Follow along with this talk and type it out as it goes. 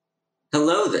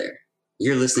Hello there.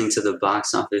 You're listening to the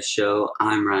Box Office Show.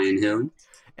 I'm Ryan Hill.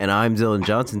 And I'm Dylan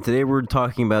Johnson. Today we're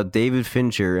talking about David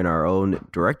Fincher in our own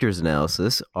director's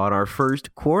analysis on our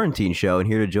first quarantine show. And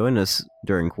here to join us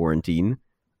during quarantine,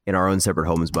 in our own separate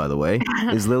homes, by the way,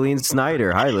 is Lillian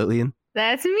Snyder. Hi, Lillian.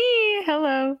 That's me.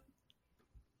 Hello.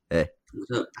 Hey.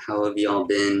 What's up? How have y'all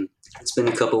been? It's been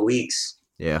a couple weeks.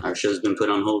 Yeah. Our show's been put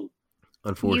on hold.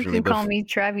 Unfortunately. You can call me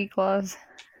Travie Claus.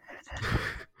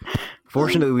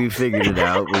 Fortunately, we figured it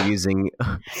out. We're using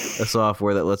a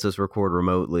software that lets us record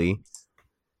remotely.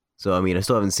 So, I mean, I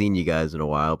still haven't seen you guys in a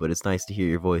while, but it's nice to hear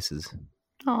your voices.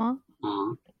 Aw.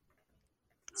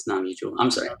 It's not mutual. I'm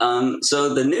sorry.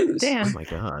 So the news. Damn. Oh, my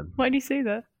God. Why do you say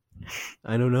that?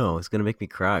 I don't know. It's going to make me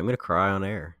cry. I'm going to cry on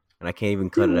air. And I can't even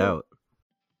cut it out.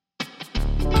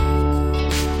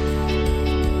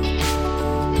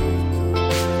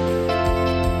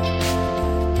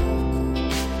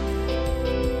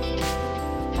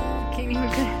 Can't even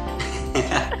cut.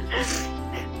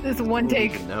 This is one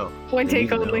take. No. One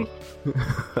take only.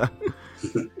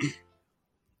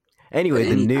 Anyway,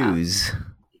 the news.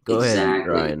 Go ahead,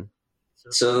 Exactly. Ryan.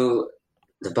 So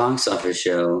the box office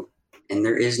show, and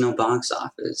there is no box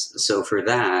office. So for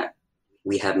that,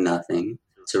 we have nothing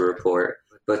to report.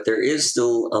 But there is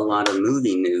still a lot of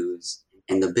movie news.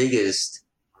 And the biggest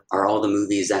are all the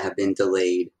movies that have been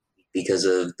delayed because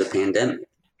of the pandemic.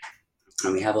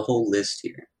 And we have a whole list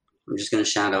here. I'm just going to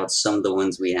shout out some of the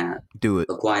ones we have. Do it.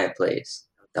 A Quiet Place.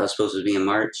 That was supposed to be in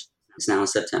March. It's now in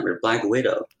September. Black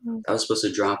Widow. That was supposed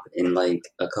to drop in like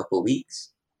a couple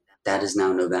weeks. That is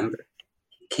now November.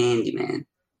 Candyman.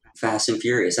 Fast and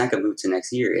Furious. That got moved to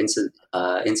next year. Into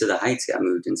the Heights got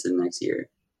moved into the next year.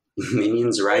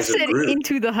 Minions Rise I of said Gru.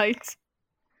 Into the Heights.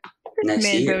 Next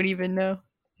Man year. don't even know.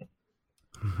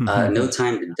 No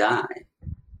Time to Die.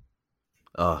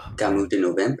 Oh, Got moved in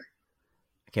November.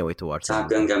 I can't wait to watch Top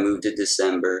that. Gun got moved to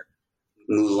December.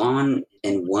 Mulan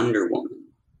and Wonder Woman.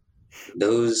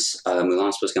 Those,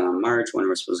 Mulan's supposed to come out in March. Wonder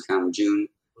Woman's supposed to come out in June.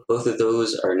 Both of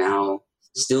those are now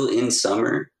still in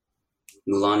summer.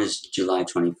 Mulan is July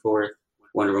 24th.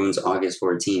 Wonder Woman's August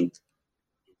 14th.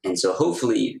 And so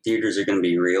hopefully theaters are going to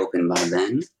be reopened by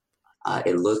then.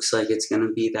 It looks like it's going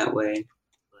to be that way.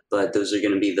 But those are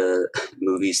going to be the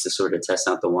movies to sort of test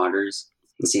out the waters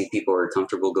and see if people are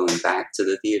comfortable going back to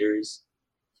the theaters.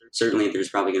 Certainly there's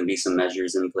probably going to be some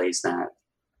measures in place that,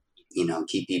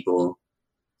 keep people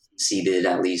seated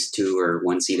at least 2 or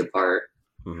 1 seat apart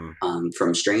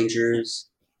from strangers.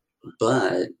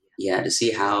 But yeah, to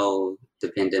see how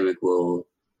the pandemic will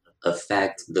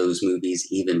affect those movies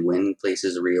even when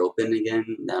places reopen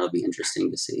again, that'll be interesting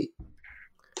to see.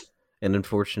 And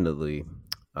unfortunately,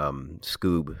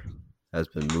 Scoob has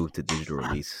been moved to digital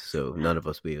release, so none of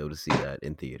us will be able to see that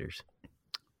in theaters.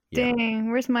 Yeah. Dang,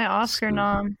 where's my Oscar Scoob.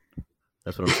 nom?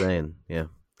 That's what I'm saying. Yeah.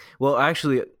 Well,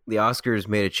 actually, the Oscars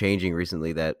made a changing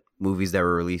recently that movies that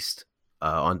were released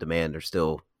on demand are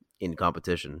still in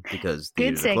competition because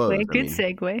Good theaters are closed.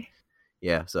 segue. Segue.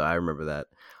 Yeah, so I remember that.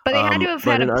 But they had to have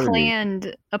but had in a other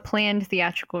news- planned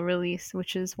theatrical release,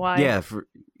 which is why.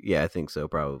 Yeah, I think so,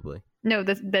 probably. No,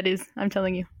 that is. I'm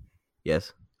telling you.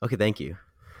 Yes. Okay, thank you.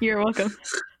 You're welcome.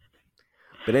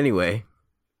 But anyway,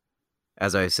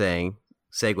 as I was saying,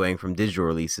 segueing from digital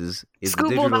releases, is Scoop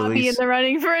the will digital not be release in the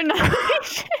running for a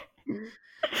nomination.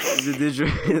 the digital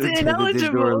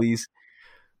ineligible. release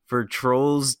for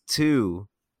Trolls 2,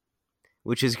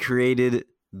 which has created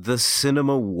the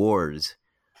Cinema Wars.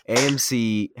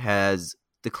 AMC has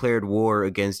declared war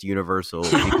against Universal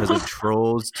because of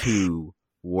Trolls 2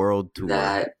 World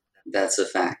Tour. That's a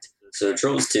fact. So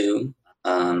Trolls 2,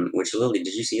 which Lily,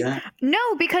 did you see that? No,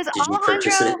 because Did you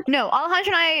purchase Alejandro it?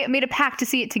 and I made a pact to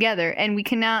see it together, and we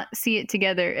cannot see it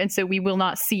together, and so we will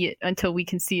not see it until we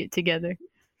can see it together.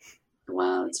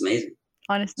 Wow, it's amazing.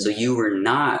 Honestly. So you were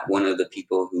not one of the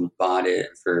people who bought it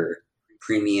for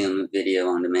premium video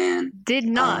on demand. Did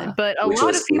not, but a which lot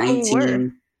was of people were.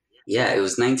 Yeah, it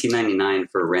was $19.99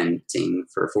 for renting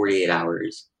for 48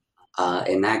 hours.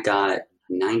 And that got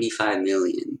 95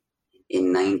 million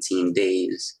in 19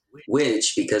 days,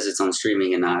 which, because it's on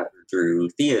streaming and not through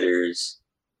theaters,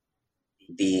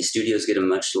 the studios get a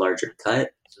much larger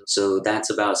cut. So that's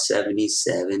about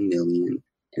 77 million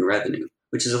in revenue,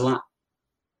 which is a lot.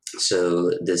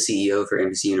 So the CEO for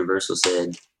NBC Universal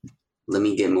said, let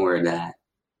me get more of that,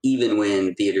 even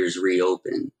when theaters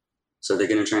reopen. So they're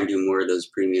going to try and do more of those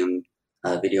premium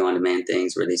video on demand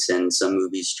things where they send some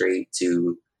movies straight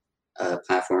to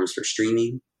platforms for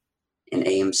streaming. And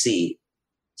AMC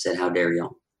said, how dare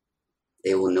y'all?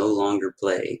 They will no longer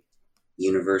play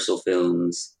Universal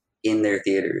films in their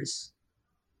theaters.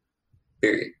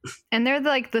 Period. And they're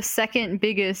like the second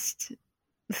biggest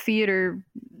theater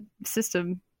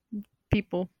system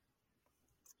people.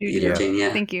 Theater Yeah. chain,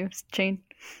 yeah. Thank you, chain.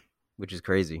 which is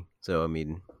crazy. So I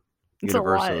mean, It's a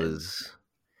Universal lot. is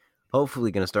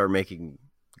hopefully going to start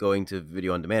going to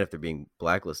video on demand if they're being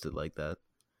blacklisted like that.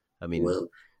 I mean, Well,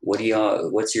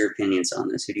 what's your opinions on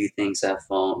this? Who do you think's at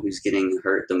fault? Who's getting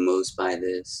hurt the most by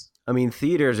this?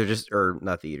 theaters are just, or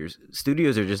not theaters,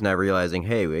 studios are just not realizing,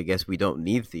 hey, I guess we don't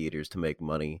need theaters to make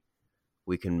money.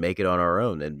 We can make it on our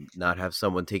own and not have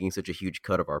someone taking such a huge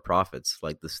cut of our profits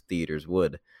like the theaters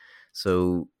would.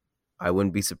 So I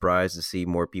wouldn't be surprised to see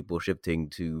more people shifting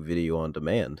to video on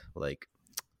demand, like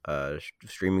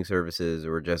streaming services,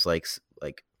 or just like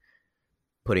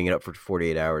putting it up for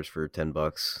 48 hours for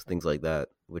 $10, things like that,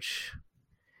 which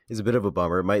is a bit of a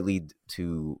bummer. It might lead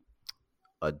to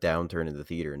a downturn in the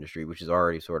theater industry, which is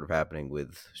already sort of happening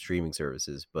with streaming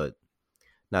services, but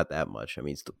not that much. I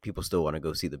mean, people still want to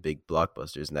go see the big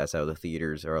blockbusters, and that's how the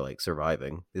theaters are like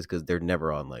surviving, is because they're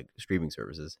never on like streaming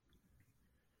services.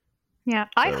 Yeah,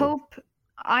 I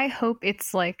hope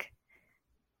it's like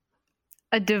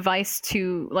a device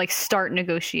to like start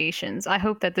negotiations. I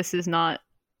hope that this is not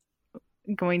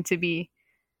going to be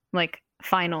like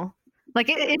final. Like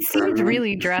it seemed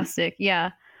really drastic,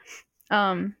 yeah.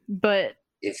 But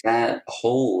if that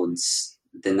holds,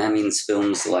 then that means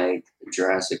films like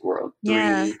Jurassic World 3,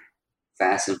 Yeah.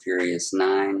 Fast and Furious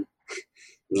 9,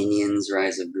 Minions,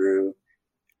 Rise of Gru,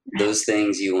 those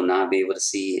things you will not be able to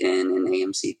see in an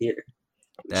AMC theater.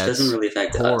 Which doesn't really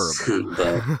affect us,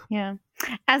 but yeah,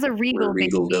 as a we're Regal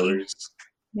Regal baby, goers.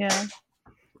 yeah,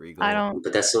 Regal. I don't.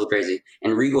 But that's so crazy.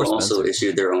 And Regal Or also Spencer.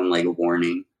 issued their own like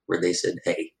warning where they said,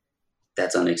 "Hey,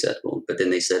 that's unacceptable." But then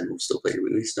they said, "We'll still play your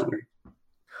movies, don't worry."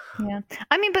 Yeah,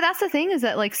 I mean, but that's the thing, is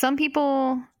that like some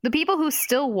people, the people who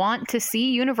still want to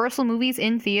see Universal movies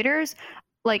in theaters,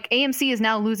 like AMC is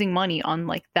now losing money on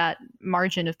like that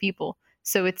margin of people.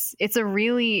 So it's a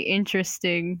really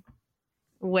interesting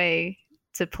way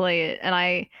to play it, and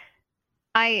I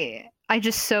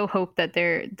just so hope that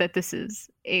this is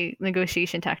a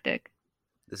negotiation tactic.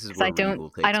 This is 'Cause where I don't Regal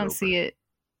takes over. see it.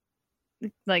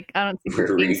 Like I don't see Where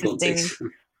it being Regal sustaining. takes.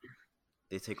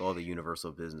 They take all the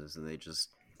Universal business and they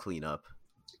just clean up.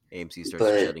 AMC starts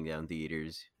But- shutting down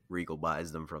theaters. Regal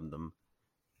buys them from them.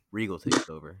 Regal takes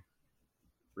over.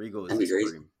 Regal is That'd be the crazy.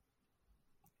 supreme.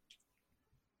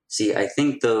 See, I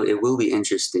think though it will be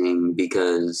interesting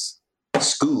because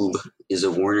Scoob is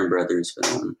a Warner Brothers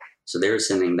film, so they're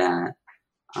sending that.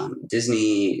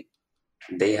 Disney,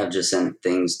 they have just sent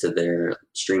things to their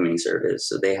streaming service,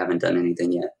 so they haven't done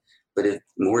anything yet. But if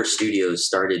more studios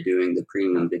started doing the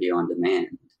premium video on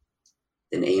demand,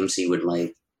 then AMC would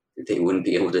they wouldn't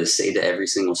be able to say to every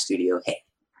single studio, "Hey,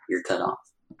 you're cut off."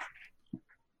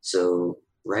 So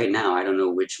right now, I don't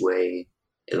know which way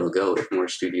it'll go, if more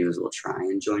studios will try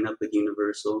and join up with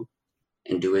Universal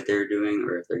and do what they're doing,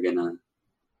 or if they're gonna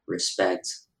respect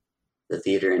the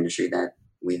theater industry that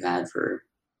we've had for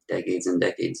decades and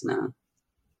decades now.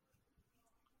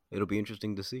 It'll be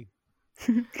interesting to see.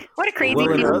 What a crazy Well,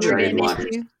 in thing we're other getting news-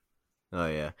 into. Oh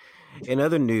yeah. In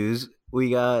other news,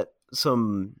 we got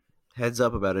some heads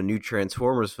up about a new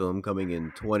Transformers film coming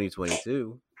in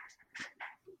 2022.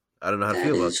 I don't know how to That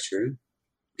feel about is true.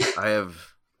 it. I have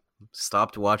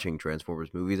stopped watching Transformers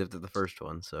movies after the first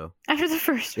one, so After the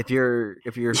first, if you're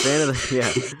a fan of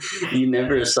the You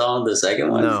never saw the second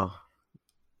one? no.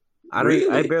 I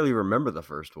Really? barely remember the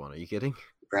first one. Are you kidding?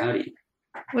 Proudy.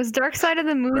 was Dark Side of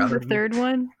the Moon Proud the of you. third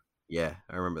one? Yeah,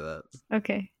 I remember that.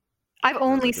 Okay, I've I was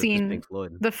only like, that's just seen Pink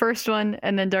Floyd. the first one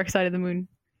and then Dark Side of the Moon,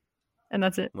 and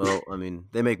that's it. Well, I mean,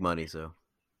 they make money, so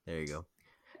there you go.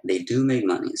 They do make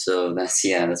money, so that's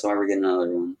why we're getting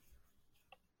another one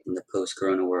in the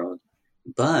post-corona world.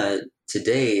 But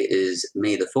today is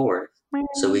May the 4th,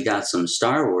 so we got some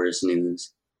Star Wars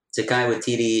news. Taika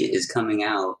Waititi is coming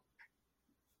out.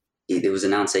 It was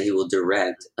announced that he will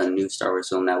direct a new Star Wars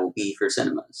film that will be for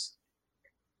cinemas.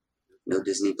 No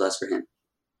Disney Plus for him.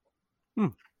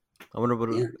 I wonder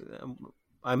what. Yeah.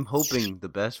 I'm hoping the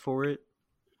best for it,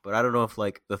 but I don't know if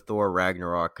like the Thor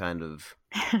Ragnarok kind of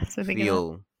So they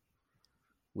feel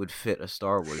would fit a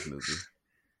Star Wars movie.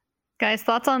 guys,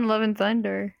 thoughts on Love and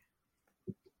Thunder?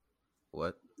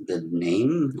 What? The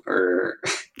name or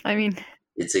I mean,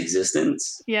 its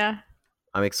existence? yeah.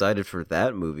 I'm excited for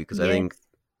that movie because I Yes. think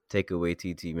Taika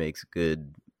Waititi makes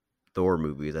good Thor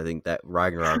movies. I think that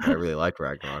Ragnarok, I really liked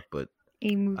Ragnarok, but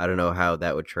A movie. I don't know how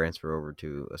that would transfer over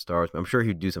to a Star Wars. I'm sure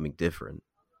he'd do something different.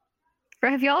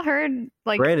 Have y'all heard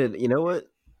like Granted, you know what?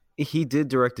 He did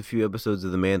direct a few episodes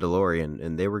of The Mandalorian,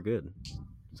 and they were good.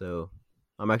 So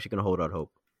I'm actually going to hold out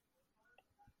hope.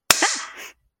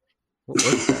 What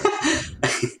was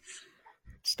that?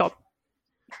 stop?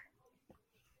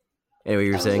 Anyway,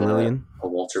 you're That saying, was Lillian? a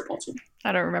Walter Paltry.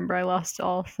 I don't remember. I lost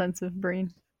all sense of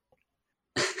brain.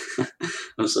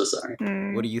 I'm so sorry.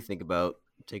 What do you think about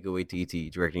Taika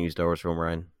Waititi directing a Star Wars film,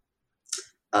 Ryan?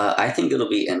 I think it'll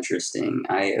be interesting.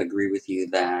 I agree with you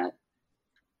that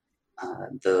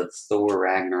the Thor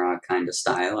Ragnarok kind of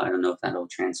style, I don't know if that'll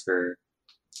transfer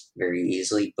very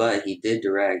easily, but he did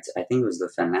direct, I think it was the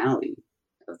finale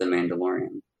of The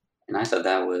Mandalorian. And I thought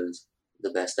that was the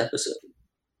best episode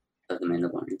of The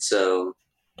Mandalorian. So,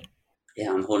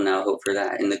 yeah, I'm holding out hope for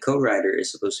that. And the co-writer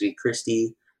is supposed to be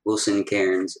Christy Wilson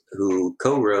Cairns, who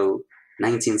co-wrote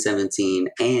 1917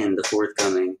 and the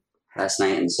forthcoming Last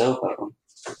Night in Soho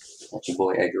that your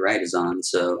boy Edgar Wright is on.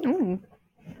 So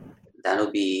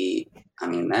that'll be, I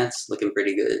mean, that's looking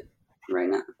pretty good right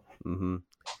now. Mm-hmm.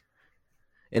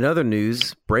 In other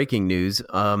news, breaking news,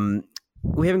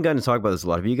 we haven't gotten to talk about this a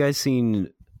lot. Have you guys seen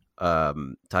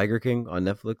Tiger King on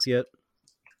Netflix yet?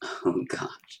 Oh,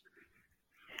 gosh.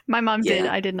 My mom did.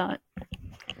 Yeah. I did not.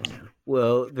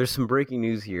 Well, there's some breaking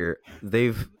news here.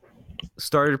 They've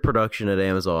started production at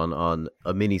Amazon on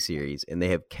a miniseries, and they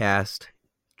have cast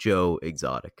Joe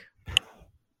Exotic.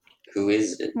 Who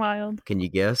is it? Wild. Can you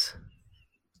guess?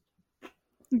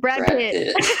 Brad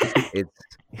Pitt.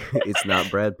 It's not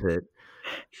Brad Pitt.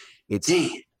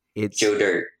 It's Joe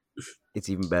Dirt. It's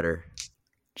even better.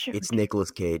 It's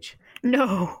Nicolas Cage.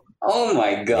 No. Oh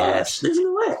my gosh. Yes. There's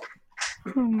no way.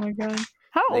 Oh my god.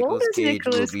 How old Nicolas is Cage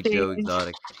will Nicolas be Cage? Joe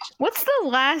Exotic. What's the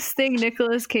last thing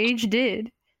Nicolas Cage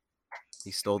did?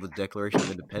 He stole the Declaration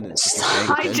of Independence.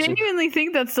 I genuinely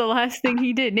think that's the last thing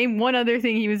he did. Name one other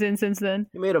thing he was in since then.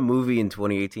 He made a movie in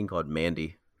 2018 called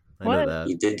Mandy. I know that.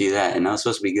 He did do that, and that was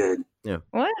supposed to be good. Yeah.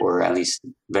 What? Or at least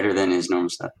better than his normal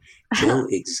stuff. Joe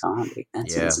Exotic.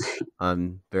 That's insane.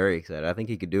 I'm very excited. I think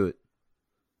he could do it.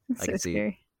 That's I so can see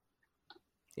scary.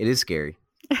 it. It is scary,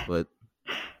 but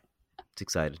it's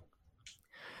excited.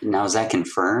 Now, is that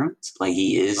confirmed? Like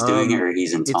he is doing it, or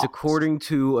he's in talks? It's according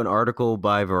to an article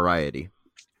by Variety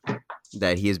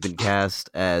that he has been cast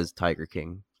as Tiger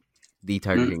King, the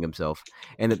Tiger King himself,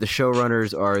 and that the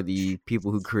showrunners are the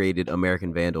people who created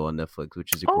American Vandal on Netflix,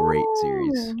 which is a great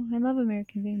series. I love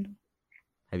American Vandal.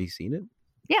 Have you seen it?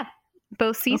 Yeah,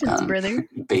 both seasons, brother.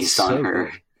 Based So on her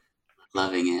good.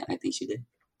 loving it, I think she did.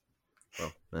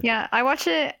 Well, Yeah, I watched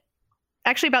it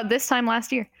actually about this time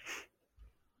last year.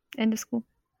 End of school.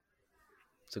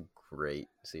 It's a great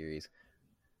series.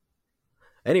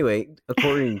 Anyway,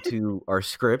 according to our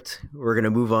script, we're going to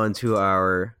move on to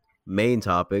our main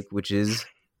topic, which is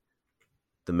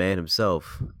the man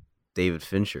himself, David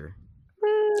Fincher.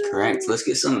 Correct. Let's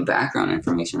get some background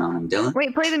information on him, Dylan.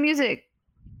 Wait, play the music.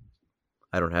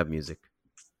 I don't have music.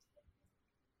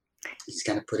 He's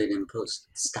got to put it in post.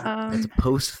 Stop. That's a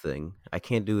post thing. I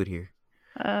can't do it here.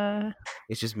 Uh,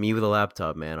 It's just me with a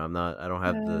laptop, man. I don't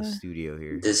have the studio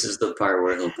here. This is the part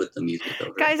where he'll put the music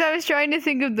over. guys, I was trying to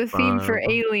think of the theme for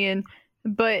Alien,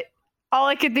 but all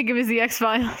I could think of is the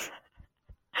X-Files.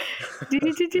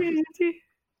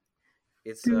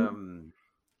 It's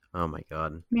oh my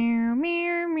god. Meow,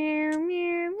 meow, meow,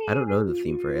 meow, I don't know the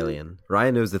theme for Alien.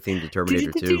 Ryan knows the theme to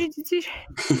Terminator 2.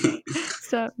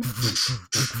 Stop.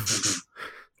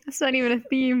 That's not even a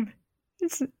theme.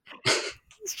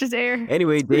 It's just air.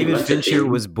 Anyway, David much a Fincher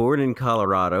theme. was born in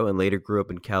Colorado and later grew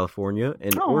up in California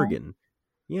and Oh. Oregon.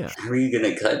 Yeah. How are you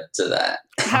going to cut to that?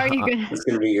 How are you gonna? It's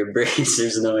going to be your brace.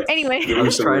 There's no way. Anyway, Give I him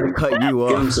was some trying to room. cut you Give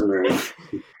him off. some room.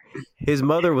 His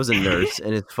mother was a nurse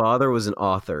and his father was an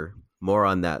author. More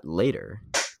on that later.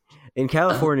 In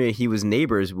California, he was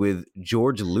neighbors with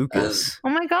George Lucas. oh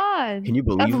my god! Can you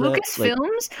believe of that?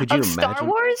 Lucasfilms could you of Star imagine?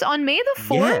 Wars on May the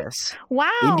 4th. Yes. Wow.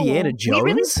 Indiana We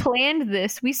really Jones? planned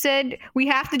this. We said we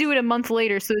have to do it a month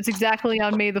later, so it's exactly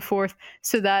on May the 4th,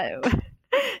 so that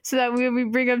when we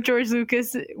bring up George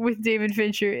Lucas with David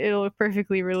Fincher, it'll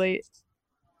perfectly relate.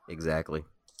 Exactly.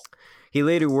 He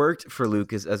later worked for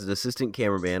Lucas as an assistant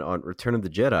cameraman on Return of the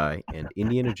Jedi and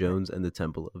Indiana Jones and the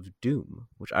Temple of Doom,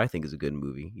 which I think is a good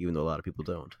movie, even though a lot of people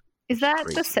don't. Is that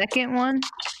Crazy. the second one?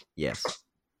 Yes.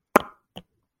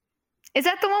 Is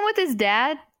that the one with his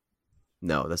dad?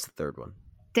 No, that's the third one.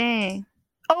 Dang.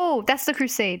 Oh, that's the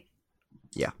Crusade.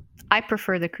 Yeah. I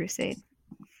prefer the Crusade.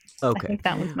 I Okay. think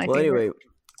that one's my Well, favorite.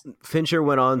 anyway, Fincher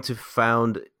went on to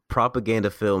found Propaganda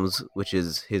Films, which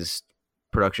is his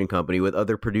production company, with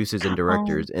other producers and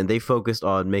directors, and they focused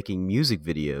on making music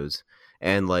videos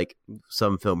and like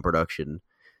some film production.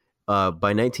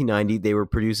 By 1990, they were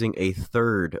producing a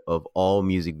third of all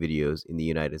music videos in the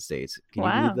United States. Can you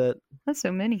Wow. believe that? That's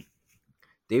so many.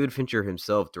 David Fincher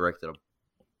himself directed a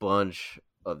bunch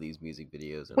of these music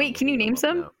videos. and Wait, I'm can you looking name them up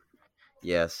some? now.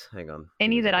 Yes, hang on.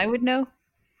 Any Give me a that I second. would know?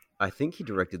 I think he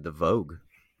directed The Vogue.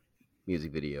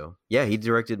 music video. Yeah, he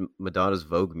directed Madonna's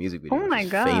Vogue music video. Oh which my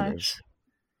is gosh. famous.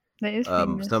 That is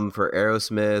famous. Some for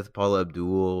Aerosmith, Paula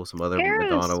Abdul, some other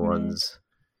Madonna Aerosmith. ones.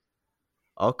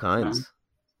 All kinds.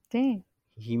 Dang.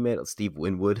 He met Steve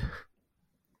Winwood.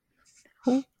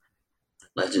 Who?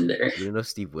 Legendary. You don't know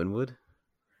Steve Winwood?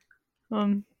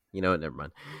 Um. You know what? Never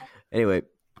mind. Anyway,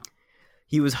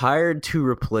 he was hired to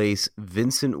replace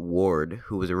Vincent Ward,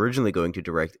 who was originally going to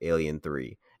direct Alien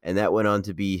 3, and that went on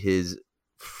to be his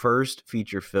first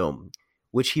feature film,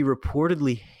 which he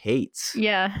reportedly hates.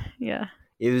 Yeah.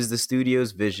 It was the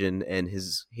studio's vision, and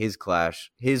his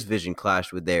vision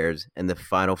clashed with theirs, and the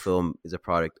final film is a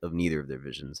product of neither of their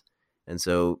visions. And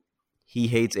so he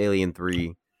hates Alien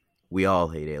 3. We all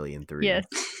hate Alien 3. Yes.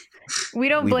 We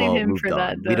don't We've blame all him moved for on.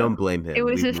 that. Though. We don't blame him. It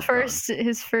was We've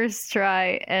his first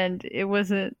try, and it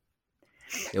wasn't.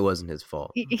 It wasn't his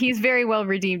fault. He's very well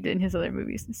redeemed in his other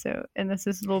movies. So, and this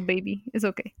is little baby. It's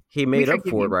okay. He made up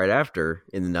forgive for it you. right after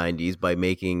in the 90s by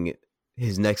making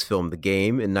his next film, The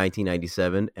Game, in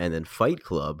 1997, and then Fight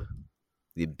Club,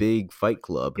 the big Fight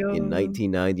Club, Yo. in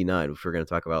 1999, which we're going to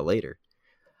talk about later.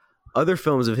 Other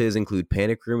films of his include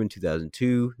Panic Room in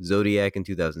 2002, Zodiac in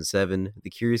 2007, The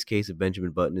Curious Case of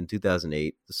Benjamin Button in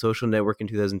 2008, The Social Network in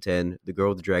 2010, The Girl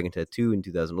with the Dragon Tattoo in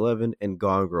 2011, and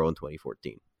Gone Girl in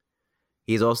 2014.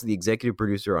 He is also the executive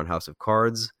producer on House of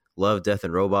Cards, Love, Death,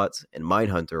 and Robots, and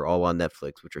Mindhunter, all on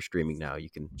Netflix, which are streaming now. You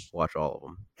can watch all of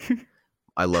them.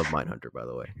 I love Mindhunter, by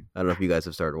the way. I don't know if you guys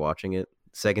have started watching it.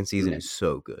 Second season is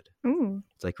so good. Ooh,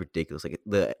 It's like ridiculous. Like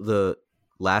the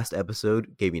last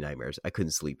episode gave me nightmares. I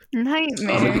couldn't sleep.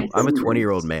 nightmare. I'm a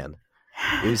 20-year-old man.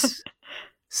 It was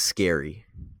scary.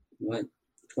 What?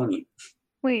 20.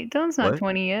 Wait, Dylan's not What?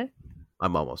 20 yet.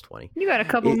 I'm almost 20. You got a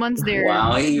couple months there.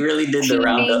 Wow, he really did the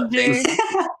roundup thing.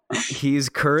 Teenager. He's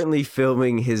currently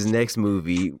filming his next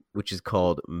movie, which is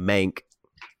called Mank,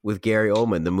 with Gary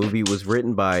Oldman. The movie was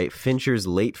written by Fincher's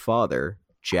late father,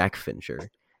 Jack Fincher,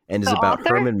 and is The about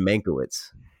author? Herman Mankiewicz.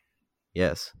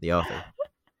 Yes, the author.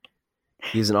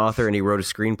 He's an author, and he wrote a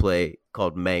screenplay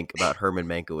called Mank about Herman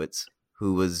Mankiewicz,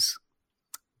 who was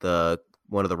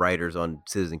one of the writers on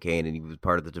Citizen Kane, and he was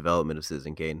part of the development of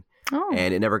Citizen Kane. Oh,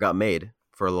 And it never got made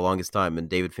for the longest time, and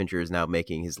David Fincher is now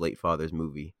making his late father's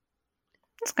movie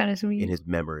that's kind of sweet. in his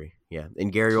memory. Yeah.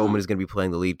 And Gary Oldman is going to be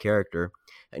playing the lead character.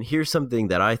 And here's something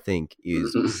that I think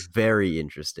is very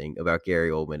interesting about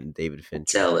Gary Oldman and David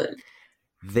Fincher. Tell it.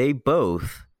 They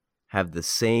both have the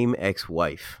same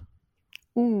ex-wife.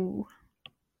 Ooh,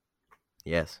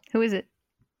 Yes. who is it?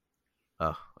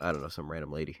 Oh, I don't know, some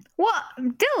random lady. What,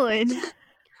 Dylan?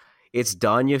 It's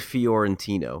Danya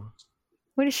Fiorentino.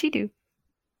 What does she do?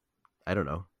 I don't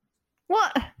know.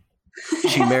 What?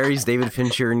 She marries David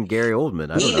Fincher and Gary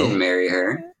Oldman. I He don't didn't know. marry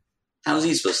her. How's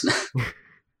he supposed to know?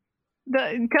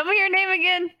 Tell me your name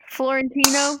again.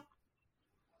 Florentino.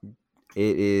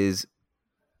 It is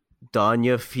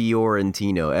Danya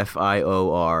Fiorentino.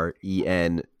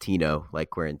 Fiorentino, Tino, like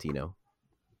Quarantino.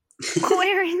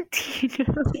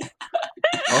 Quarantino.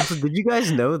 Also, did you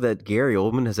guys know that Gary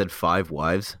Oldman has had 5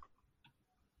 wives?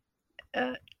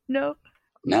 No.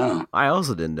 No. I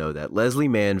also didn't know that. Leslie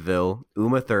Manville,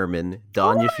 Uma Thurman,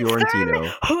 Danya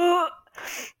Fiorentino,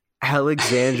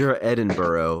 Alexandra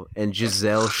Edinburgh, and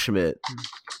Giselle Schmidt.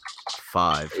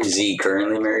 5. Is he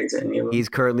currently married to any of them? He's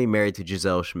currently married to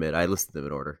Giselle Schmidt. I listed them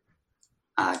in order.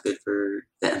 Good for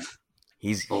them.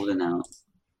 He's Holding out.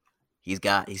 he's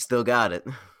still got it.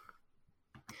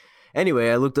 Anyway,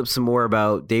 I looked up some more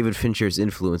about David Fincher's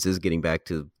influences, getting back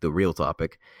to the real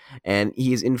topic. And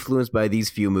he is influenced by these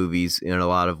few movies in a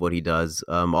lot of what he does.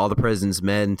 All the President's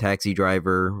Men, Taxi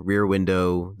Driver, Rear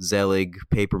Window, Zelig,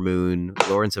 Paper Moon,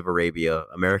 Lawrence of Arabia,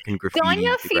 American Graffiti,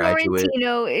 Danya The Graduate.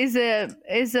 Fiorentino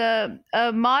is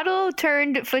a model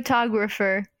turned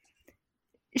photographer.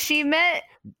 She met.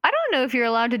 I don't know if you're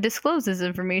allowed to disclose this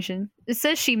information. It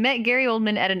says she met Gary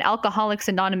Oldman at an Alcoholics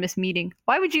Anonymous meeting.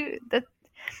 Why would you?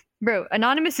 Bro,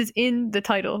 Anonymous is in the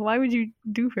title. Why would you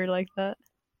do her like that?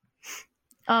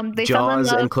 They fell in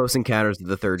Jaws love. and Close Encounters of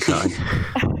the Third Kind.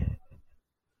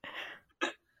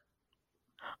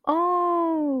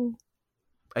 Oh,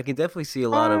 I can definitely see a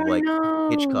lot of like no.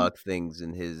 Hitchcock things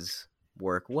in his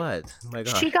work. What? Oh my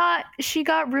gosh. She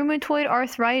got rheumatoid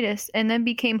arthritis and then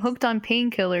became hooked on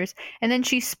painkillers, and then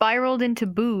she spiraled into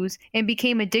booze and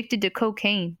became addicted to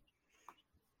cocaine.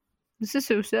 This is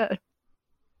so sad.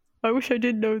 I wish I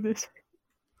did know this.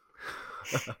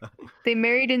 They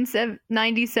married in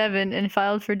 97 and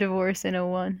filed for divorce in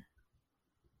 01.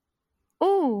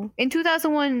 Oh, in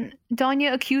 2001,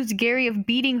 Danya accused Gary of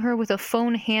beating her with a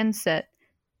phone handset.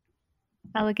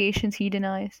 Allegations he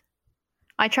denies.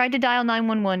 I tried to dial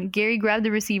 911. Gary grabbed the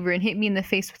receiver and hit me in the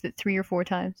face with it 3 or 4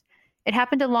 times. It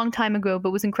happened a long time ago,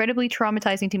 but was incredibly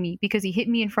traumatizing to me because he hit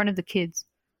me in front of the kids.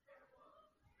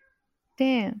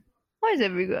 Damn. Why is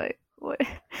every guy? What?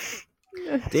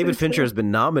 David Fincher has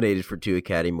been nominated for 2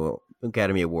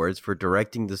 Academy Awards for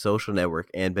directing The Social Network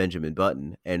and Benjamin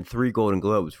Button, and 3 Golden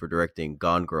Globes for directing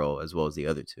Gone Girl, as well as the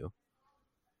other 2.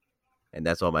 And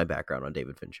that's all my background on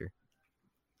David Fincher.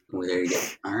 Well, there you go.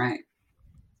 All right.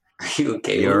 Are you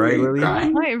okay? You all right, Lily?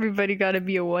 Why everybody gotta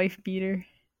be a wife beater?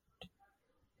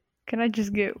 Can I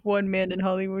just get one man in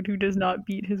Hollywood who does not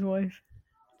beat his wife?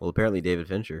 Well, apparently David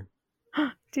Fincher.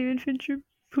 David Fincher,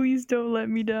 please don't let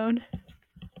me down.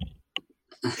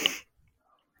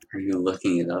 Are you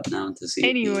looking it up now to see?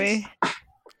 Anyway.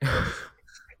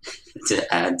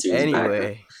 To add to his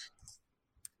background.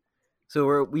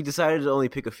 So we decided to only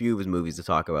pick a few of his movies to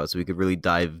talk about so we could really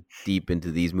dive deep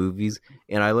into these movies.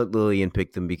 And I let Lillian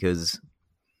pick them because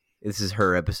this is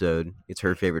her episode. It's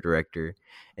her favorite director.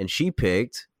 And she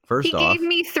picked, He gave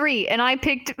me 3 and I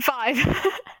picked 5.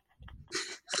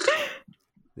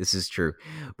 This is true.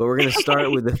 But we're going to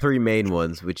start with the 3 main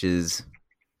ones, which is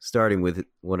starting with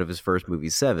one of his first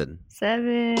movies, Seven.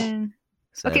 Seven.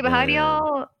 Okay, but how do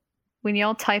y'all, when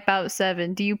y'all type out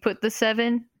 7, do you put the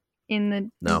 7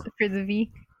 in the for the V?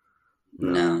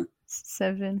 No.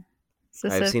 7.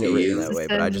 I've seen it written that way,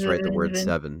 but I just write the word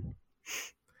 7.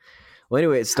 Well,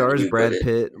 anyway, it stars Brad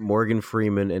Pitt, Morgan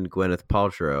Freeman, and Gwyneth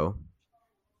Paltrow.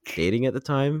 Dating at the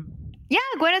time? Yeah,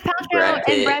 Gwyneth Paltrow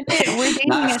and Brad Pitt were dating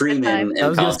Not at Freeman the time. I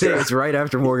was going to say, it's right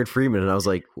after Morgan Freeman, and I was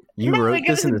like, you wrote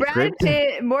this in the Brad script?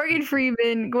 Pitt, Morgan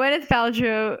Freeman, Gwyneth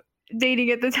Paltrow dating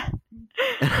at the time.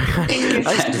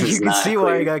 You can see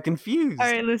why I got confused. All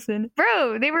right, listen.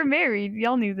 Bro, they were married.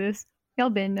 Y'all knew this.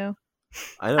 Y'all been know.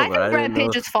 I know, I think Brad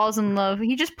Pitt just falls in love.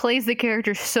 He just plays the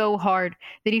character so hard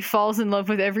that he falls in love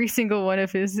with every single one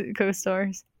of his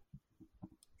co-stars.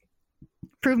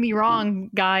 Prove me wrong,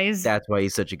 guys. That's why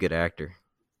he's such a good actor.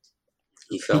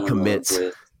 He fell in love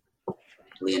with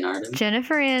Leonardo,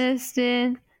 Jennifer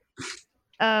Aniston,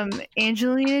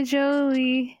 Angelina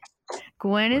Jolie,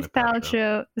 Gwyneth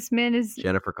Paltrow. This man is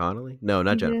Jennifer Connelly. No,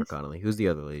 not Jennifer Connelly. Who's the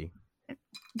other lady?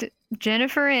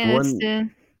 Jennifer Aniston.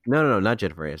 No, not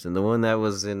Jennifer Aniston. The one that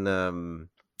was in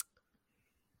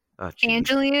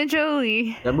Angelina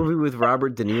Jolie. That movie with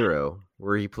Robert De Niro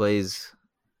where he plays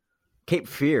Cape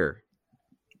Fear.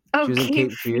 Oh, she was in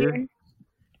Cape Fear.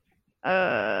 What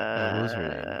was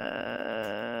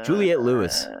her name? Juliette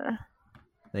Lewis.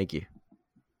 Thank you.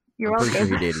 You're I'm welcome. pretty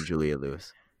sure he dated Juliette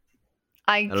Lewis.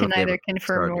 I can neither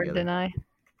confirm nor deny.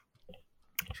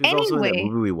 She was also in that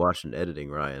movie we watched in editing,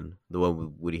 Ryan. The one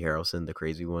with Woody Harrelson, the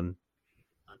crazy one.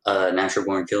 Natural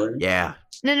Born Killer? Yeah.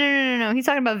 No. He's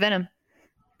talking about Venom.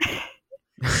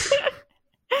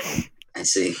 I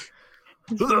see.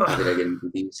 How did I get him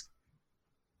confused?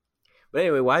 But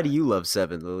anyway, why do you love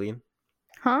Seven, Lillian?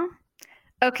 Huh?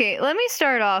 Okay, let me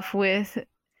start off with...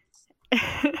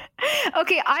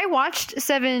 Okay, I watched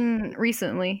Seven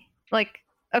recently.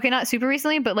 Okay, not super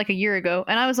recently, but like a year ago.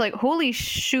 And I was like, holy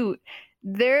shoot.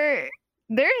 There's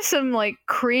some like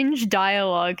cringe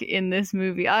dialogue in this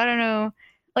movie. I don't know.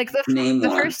 Like the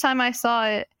first time I saw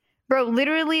it, bro,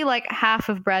 literally like half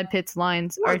of Brad Pitt's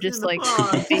lines are just like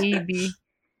baby.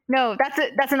 No,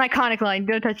 that's an iconic line.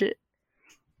 Don't touch it.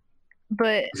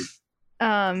 But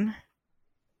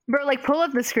bro, like pull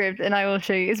up the script and I will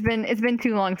show you. It's been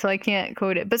too long, so I can't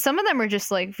quote it. But some of them are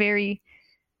just like very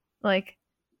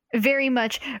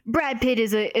much Brad Pitt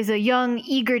is a young,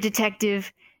 eager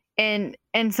detective, and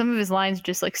some of his lines are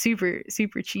just like super,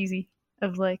 super cheesy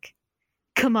of like,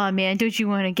 come on, man, don't you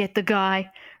want to get the guy?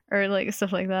 Or like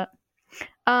stuff like that.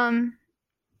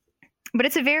 But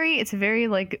it's a very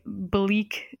like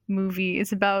bleak movie.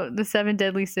 It's about the 7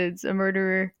 deadly sins. A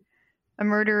murderer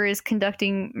is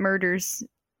conducting murders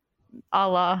a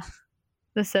la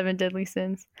the 7 deadly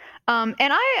sins. And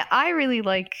I really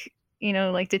like,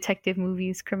 like detective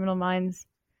movies, Criminal Minds.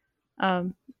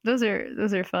 Those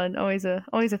are fun. Always a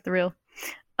thrill.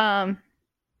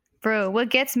 Bro, what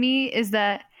gets me is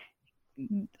that,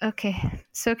 okay,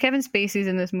 so Kevin Spacey's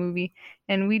in this movie,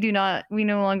 and we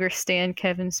no longer stand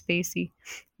Kevin Spacey.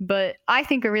 But I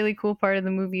think a really cool part of the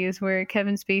movie is where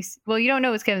Kevin Spacey, well, you don't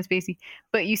know it's Kevin Spacey,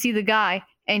 but you see the guy,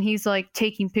 and he's like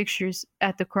taking pictures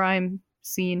at the crime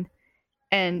scene,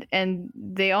 and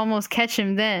they almost catch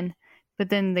him then,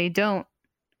 but then they don't.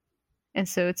 And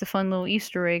so it's a fun little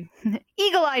Easter egg.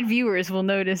 Eagle-eyed viewers will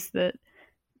notice that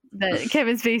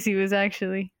Kevin Spacey was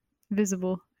actually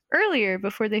visible earlier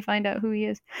before they find out who he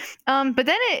is. But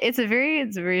then it's a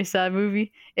very sad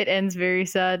movie. It ends very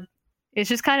sad. It's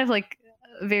just kind of like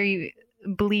a very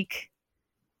bleak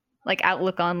like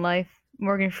outlook on life.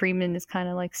 Morgan Freeman is kind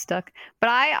of like stuck. But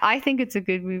I think it's a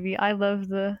good movie. I love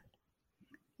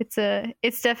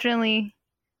it's definitely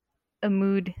a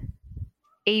mood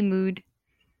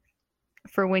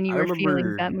for when you were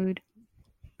feeling that mood.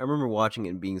 I remember watching it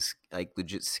and being like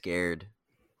legit scared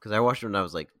because I watched it when I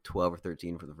was like 12 or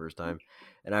 13 for the first time,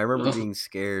 and I remember being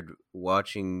scared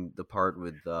watching the part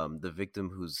with the victim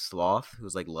who's Sloth,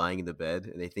 who's like lying in the bed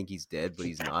and they think he's dead but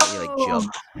he's not. And he like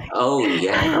jumped. Oh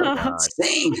yeah, oh, God.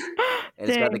 Same. And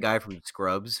it's got the guy from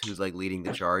Scrubs who's like leading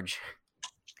the charge.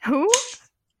 Who?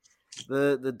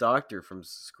 The doctor from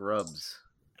Scrubs.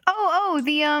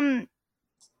 The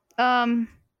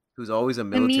who's always a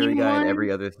military guy in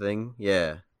every other thing.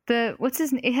 Yeah. What's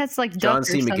his name? It has like John Duck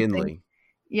C. or something. McGinley.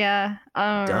 Yeah,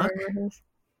 I don't Duck? remember his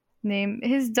name.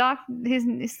 His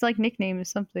like nickname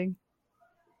is something.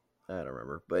 I don't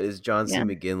remember, but it's John C.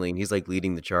 McGinley, and he's like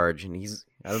leading the charge, and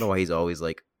I don't know why he's always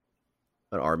like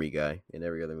an army guy in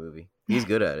every other movie. He's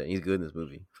good at it. He's good in this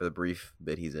movie for the brief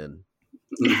bit he's in.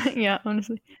 Yeah,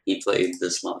 honestly. He played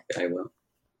the sloth guy well.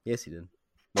 Yes, he did.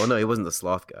 Well, no, he wasn't the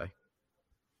sloth guy.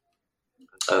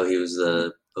 Oh, he was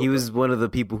the... He was one of the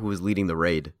people who was leading the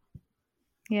raid.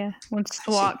 Yeah, once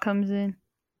SWAT comes in.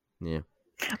 Yeah.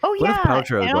 Oh, yeah. Gwyneth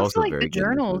Paltrow is also like very the good in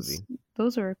this journals. movie.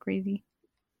 Those are crazy.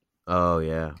 Oh,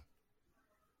 yeah.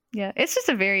 Yeah, it's just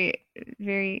a very,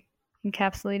 very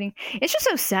encapsulating. It's just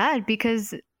so sad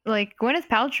because like Gwyneth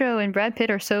Paltrow and Brad Pitt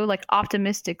are so like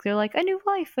optimistic. They're like, a new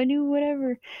life, a new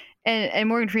whatever. And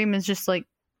Morgan Freeman's just like,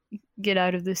 get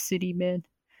out of this city, man.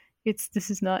 This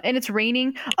is not, and it's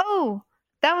raining. Oh,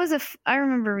 that was I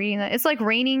remember reading that. It's like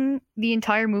raining the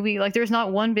entire movie. Like there's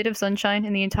not one bit of sunshine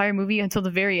in the entire movie until the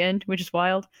very end, which is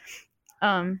wild.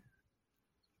 But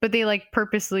they like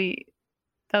purposely,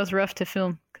 that was rough to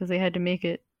film because they had to make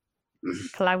it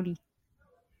cloudy.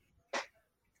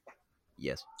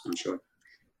 Yes. I'm sure.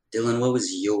 Dylan, what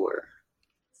was your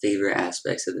favorite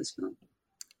aspects of this film?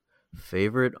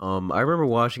 Favorite? I remember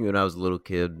watching it when I was a little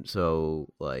kid, so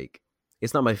like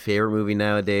it's not my favorite movie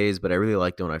nowadays, but I really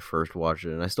liked it when I first watched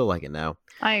it, and I still like it now.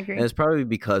 I agree. And it's probably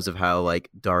because of how like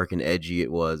dark and edgy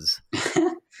it was.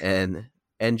 and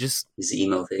just his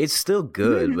emo face. It's still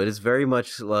good, but it's very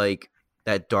much like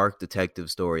that dark detective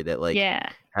story that like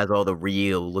has all the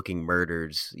real looking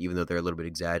murders, even though they're a little bit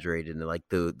exaggerated, and like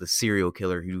the serial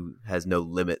killer who has no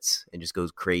limits and just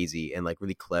goes crazy and like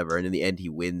really clever, and in the end he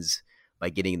wins by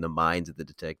getting in the minds of the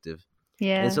detective.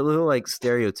 Yeah. And it's a little like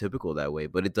stereotypical that way,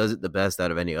 but it does it the best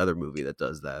out of any other movie that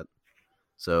does that.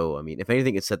 So I mean, if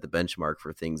anything, it set the benchmark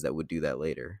for things that would do that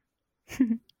later.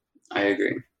 I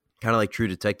agree. Kind of like True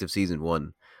Detective Season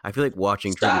 1. I feel like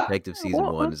watching True Detective Season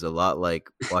 1 is a lot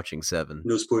like watching 7.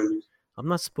 No spoilers. I'm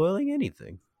not spoiling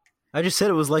anything. I just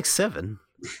said it was like 7.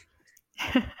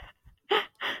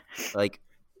 Like,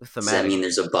 thematic. Does that mean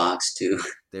there's a box too?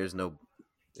 There's no...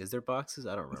 Is there boxes?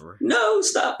 I don't remember. No,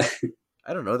 stop.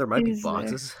 I don't know. There might be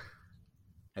boxes.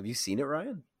 Have you seen it,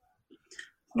 Ryan?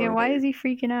 Yeah, why is he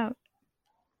freaking out?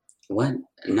 What?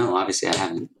 No, obviously I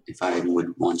haven't. If I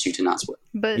would want you to not spoil.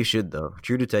 But you should, though.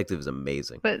 True Detective is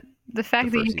amazing. But the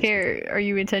fact that you care, are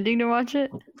you intending to watch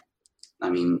it? I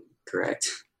mean, correct.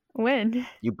 When?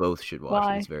 You both should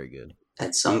watch it. It's very good.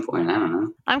 At some point, I don't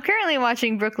know. I'm currently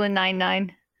watching Brooklyn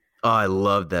Nine-Nine. Oh, I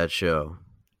love that show.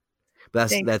 But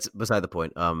that's beside the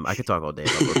point. I could talk all day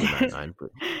about Brooklyn Nine-Nine, but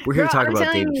we're here to talk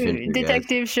about David Fincher.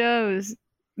 Detective shows,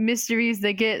 mysteries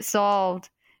that get solved.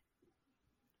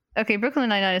 Okay, Brooklyn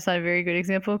Nine-Nine is not a very good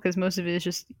example because most of it is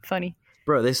just funny.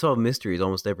 Bro, they solve mysteries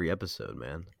almost every episode,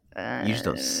 man. You just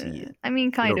don't see it. I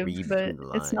mean, kind of, but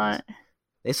it's not.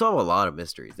 They solve a lot of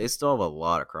mysteries. They solve a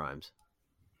lot of crimes.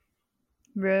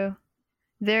 Bro,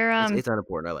 they're it's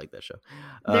unimportant. I like that show.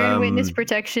 They're in witness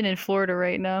protection in Florida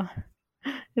right now.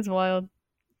 It's wild.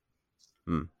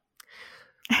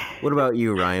 What about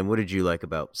you, Ryan? What did you like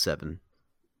about 7?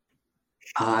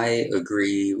 I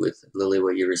agree with Lily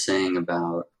what you were saying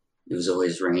about it was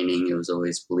always raining, it was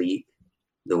always bleak.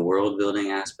 The world building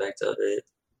aspect of it,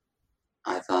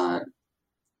 I thought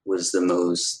was the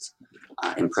most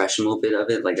impressionable bit of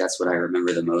it. Like that's what I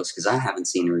remember the most because I haven't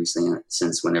seen it recently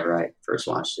since whenever I first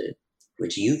watched it,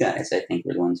 which you guys I think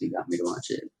were the ones who got me to watch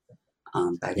it.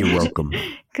 You're welcome.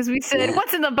 Because we said,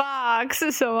 "What's in the box?"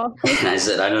 So and I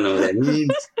said, "I don't know what that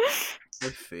means." My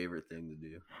favorite thing to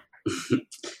do.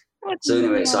 So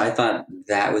anyway, so I thought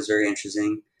that was very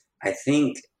interesting. I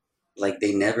think like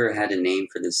they never had a name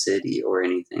for the city or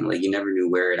anything. Like you never knew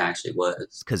where it actually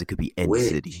was. Because it could be any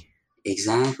city.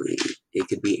 Exactly. It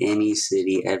could be any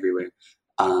city everywhere.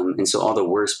 And so all the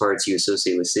worst parts you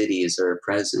associate with cities are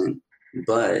present.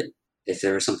 But if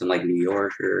there was something like New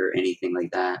York or anything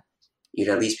like that, you'd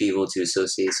at least be able to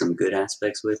associate some good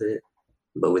aspects with it.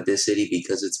 But with this city,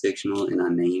 because it's fictional and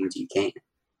unnamed, you can't.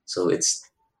 So it's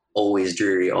always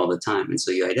dreary all the time. And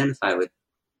so you identify with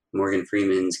Morgan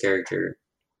Freeman's character.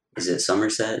 Is it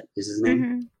Somerset? Is his name?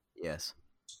 Mm-hmm. Yes.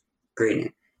 Great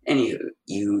name. Anywho,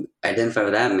 you identify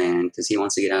with that man because he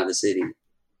wants to get out of the city.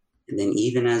 And then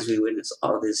even as we witness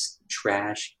all this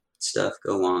trash stuff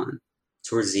go on,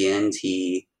 towards the end,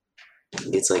 he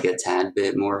gets like a tad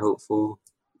bit more hopeful.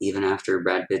 Even after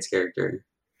Brad Pitt's character,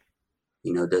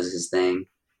 does his thing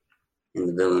and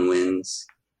the villain wins,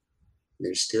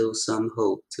 there's still some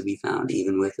hope to be found,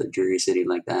 even with a dreary city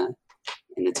like that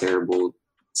and a terrible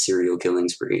serial killing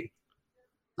spree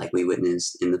like we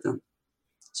witnessed in the film.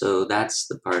 So that's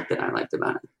the part that I liked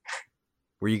about it.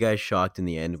 Were you guys shocked in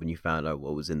the end when you found out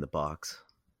what was in the box?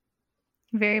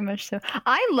 Very much so.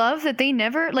 I love that they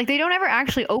never, like, they don't ever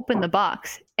actually open the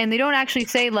box, and they don't actually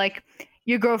say, like,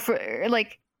 your girlfriend,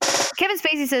 like, Kevin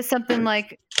Spacey says something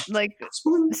like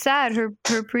sad, her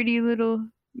pretty little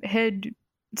head,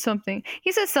 something.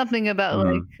 He says something about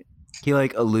like he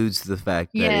like alludes to the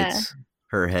fact that Yeah. it's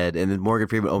her head, and then Morgan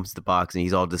Freeman opens the box and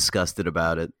he's all disgusted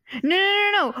about it. No.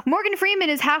 Morgan Freeman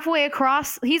is halfway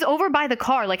across. He's over by the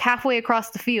car, like halfway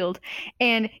across the field,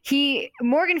 and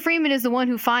Morgan Freeman is the one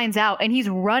who finds out, and he's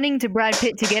running to Brad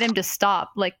Pitt to get him to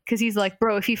stop, like, because he's like,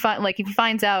 bro, if he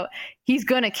finds out, he's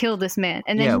gonna kill this man,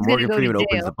 and then Yeah, he's Morgan gonna go Freeman to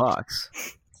opens jail. the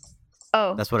box.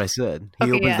 Oh, That's what I said. He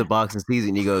Okay, opens yeah. the box and sees it,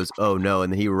 and he goes, "Oh no!"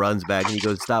 And then he runs back and he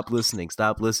goes, "Stop listening!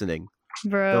 Stop listening!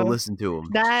 bro, Don't listen to him."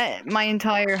 that my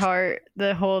entire heart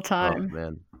the whole Oh time.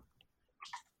 man,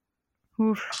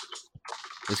 Oof.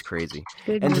 it's crazy.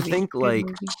 Good And to movie. think, Good like,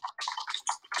 movie.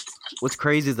 what's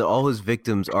crazy is that all his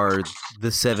victims are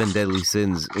the 7 deadly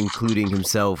sins, including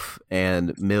himself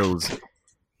and Mills.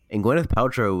 And Gwyneth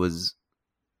Paltrow was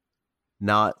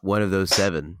not one of those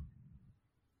 7.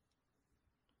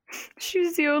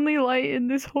 She's the only light in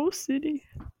this whole city.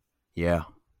 Yeah,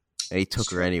 and he took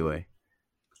her anyway.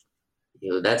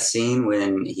 That scene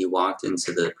when he walked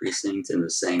into the precinct and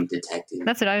was saying detective.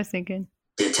 That's what I was thinking.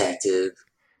 Detective.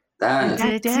 That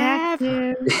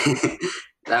Detective.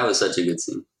 that was such a good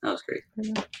scene. That was great.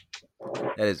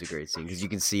 That is a great scene because you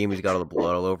can see him. He's got all the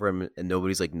blood all over him, and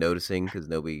nobody's like noticing because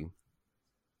nobody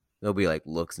like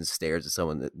looks and stares at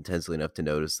someone intensely enough to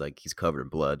notice like he's covered in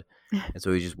blood. And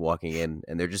so he's just walking in,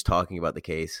 and they're just talking about the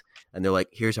case, and they're like,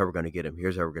 "Here's how we're gonna get him.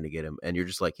 Here's how we're gonna get him." And you're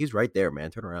just like, "He's right there,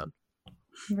 man. Turn around."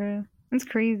 Bro, it's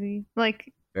crazy.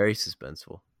 Like, Very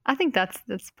suspenseful. I think that's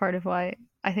part of why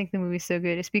I think the movie's so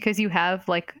good. It's because you have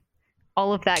like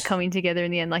all of that coming together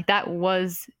in the end. Like, that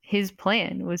was his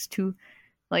plan, was to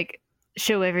like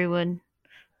show everyone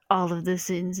all of the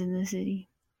sins in the city.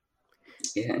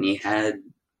 Yeah, and he had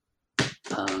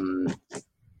Gwyneth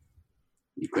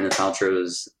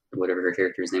Paltrow's, whatever her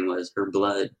character's name was, her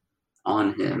blood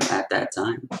on him at that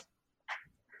time,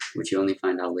 which you only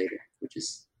find out later, which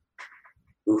is,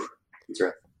 it's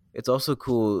rough. It's also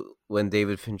cool when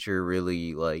David Fincher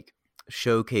really like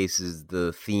showcases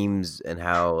the themes and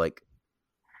how like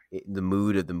the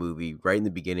mood of the movie right in the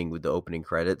beginning with the opening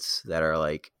credits that are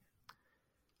like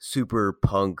super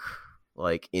punk,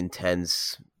 like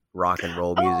intense rock and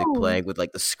roll music playing with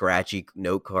like the scratchy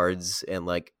note cards and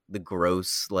like the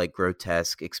gross, like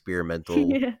grotesque experimental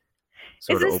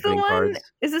sort of opening cards.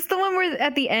 Is this the one where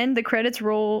at the end the credits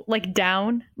roll like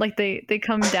down, like they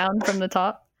come down from the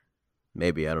top?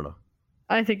 Maybe, I don't know.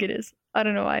 I think it is. I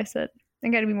don't know why I said. I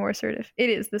gotta be more assertive. It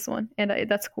is this one, and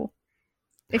that's cool.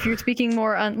 If you're speaking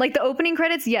more on like the opening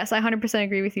credits, yes, I 100%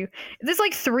 agree with you. There's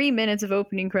like 3 minutes of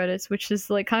opening credits, which is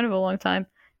like kind of a long time,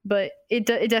 but it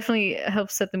definitely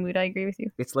helps set the mood. I agree with you.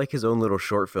 It's like his own little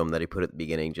short film that he put at the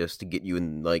beginning just to get you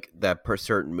in like that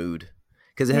certain mood,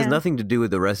 because it has nothing to do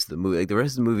with the rest of the movie. Like the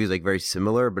rest of the movie is like very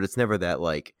similar, but it's never that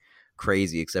like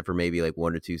crazy except for maybe like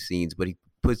 1 or 2 scenes. But he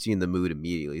puts you in the mood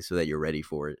immediately so that you're ready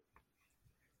for it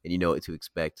and you know what to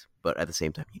expect, but at the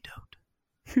same time you don't.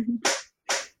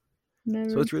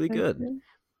 So it's really good.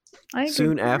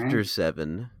 Soon after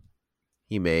 7,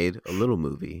 he made a little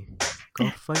movie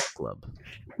called Fight Club.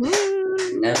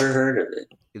 Never heard of it.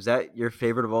 Is that your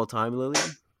favorite of all time,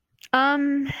 Lillian?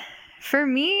 For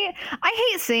me, I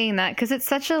hate saying that because it's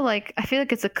such a like, I feel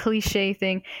like it's a cliche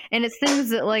thing, and it's things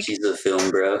that like, she's a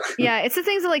film bro. Yeah, it's the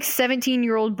things that like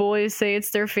 17-year-old boys say it's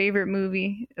their favorite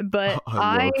movie, but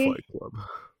I love Fight Club.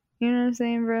 You know what I'm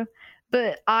saying, bro?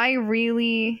 But I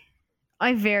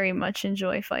very much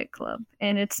enjoy Fight Club,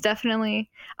 and it's definitely,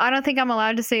 I don't think I'm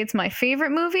allowed to say it's my favorite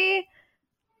movie,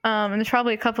 and there's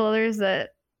probably a couple others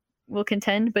that will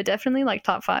contend, but definitely like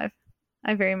top 5.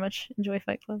 I very much enjoy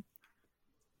Fight Club.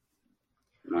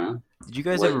 Wow. Did you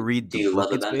guys ever read the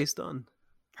book it's based on?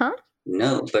 Huh?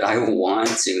 No, but I want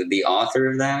to. The author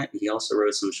of that, he also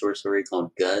wrote some short story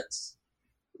called Guts,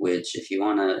 which, if you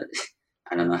want to,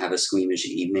 I don't know, have a squeamish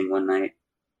evening one night,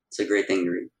 it's a great thing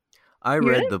to read. I You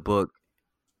read did? the book,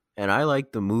 and I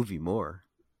liked the movie more.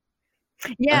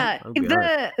 Yeah, I'll be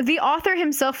honest. the author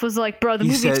himself was like, "Bro, the He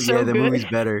movie's said, so "Yeah, the good." movie's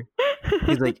better."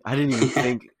 He's like, "I didn't even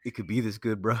think it could be this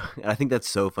good, bro." And I think that's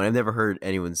so funny. I've never heard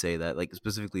anyone say that, like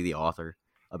specifically the author,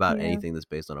 about Yeah. anything that's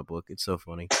based on a book. It's so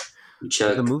funny. But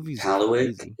Chuck the movie's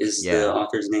Palahniuk crazy. is Yeah. the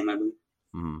author's name, I believe.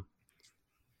 Mhm.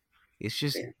 It's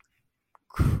just Yeah.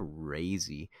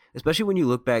 crazy, especially when you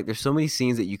look back. There's so many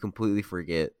scenes that you completely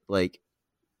forget, like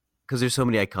because there's so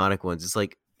many iconic ones. It's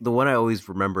like the one I always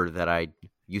remember that I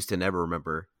used to never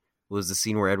remember was the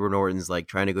scene where Edward Norton's like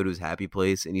trying to go to his happy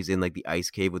place and he's in like the ice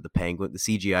cave with the penguin, the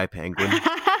CGI penguin.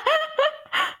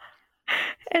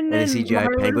 And And the then CGI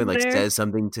Marla's penguin like there. says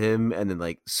something to him and then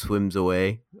like swims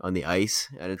away on the ice.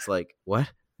 And it's like,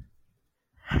 what?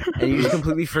 And you just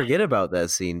completely forget about that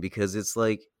scene because it's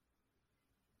like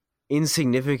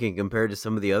insignificant compared to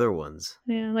some of the other ones.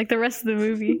 Yeah, like the rest of the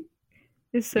movie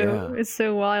is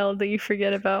so wild that you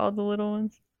forget about all the little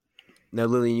ones. Now,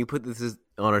 Lillian, you put this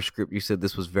on our script. You said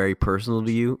this was very personal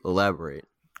to you. Elaborate.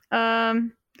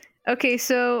 Okay,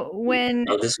 so when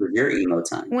this was your emo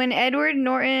time. When Edward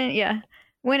Norton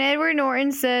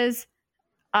says,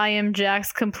 "I am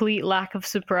Jack's complete lack of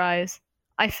surprise,"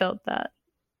 I felt that.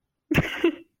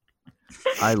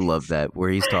 I love that where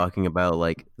he's talking about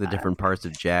like the different parts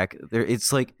of Jack.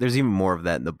 It's like there's even more of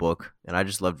that in the book, and I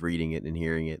just loved reading it and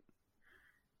hearing it.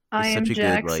 I am such a good,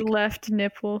 Jack's like- left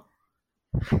nipple.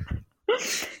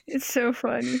 It's so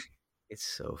funny. It's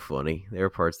so funny. There are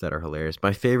parts that are hilarious.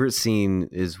 My favorite scene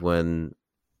is when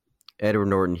Edward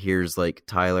Norton hears like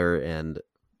Tyler and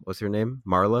what's her name?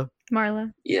 Marla?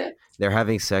 Yeah. They're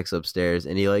having sex upstairs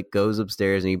and he like goes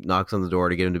upstairs and he knocks on the door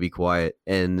to get him to be quiet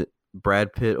and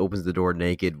Brad Pitt opens the door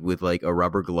naked with like a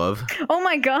rubber glove. Oh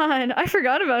my god, I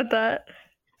forgot about that.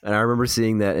 And I remember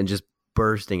seeing that and just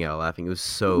bursting out laughing. It was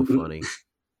so funny.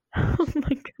 Oh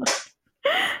my god.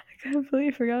 I completely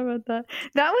forgot about that.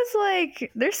 That was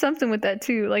like, there's something with that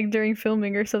too, like during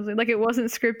filming or something. Like it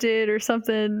wasn't scripted or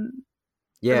something.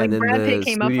 Yeah, like and then Brad Pitt the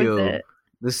came up with it.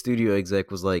 The studio exec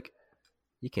was like,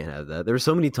 "You can't have that." There were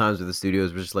so many times where the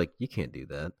studios were just like, "You can't do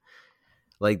that."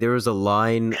 Like there was a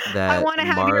line that I want to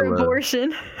have your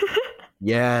abortion.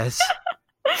 Yes.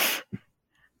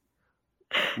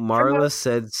 Marla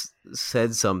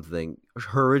said something.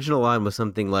 Her original line was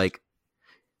something like,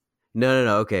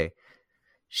 "No, okay."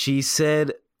 She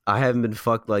said, "I haven't been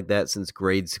fucked like that since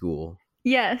grade school."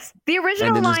 Yes. The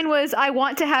original line was, "I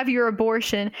want to have your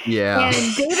abortion." Yeah.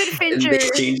 And David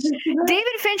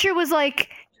Fincher was like,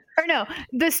 or no,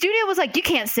 the studio was like, "You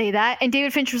can't say that." And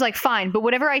David Fincher was like, "Fine, but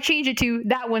whatever I change it to,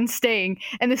 that one's staying."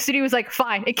 And the studio was like,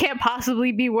 "Fine, it can't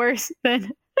possibly be worse than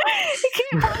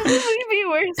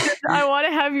I want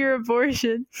to have your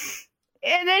abortion."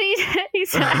 And then he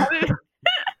said,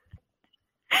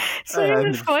 so I've the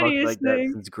been funniest fucked like thing.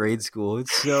 that since grade school.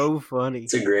 It's so funny.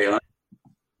 It's a great line.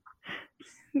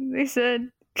 They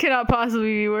said, "Cannot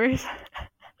possibly be worse."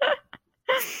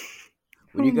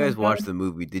 When you guys watched the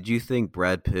movie, did you think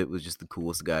Brad Pitt was just the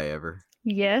coolest guy ever?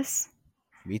 Yes.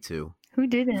 Me too. Who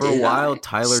didn't? For a while,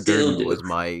 Tyler Still Durden do. was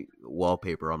my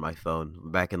wallpaper on my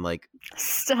phone back in like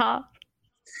Stop.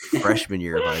 freshman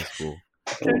year of high school.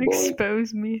 Don't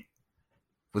expose me.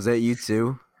 Was that you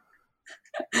too?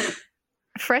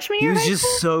 Freshman He year? was high just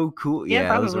school? so cool. Yeah,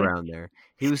 Yeah, I was probably. around there.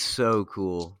 He was so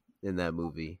cool in that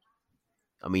movie.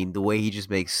 I mean, the way he just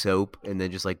makes soap and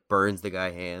then just like burns the guy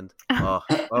hand. Oh,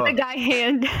 The guy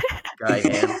hand. guy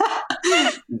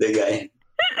hand. The guy.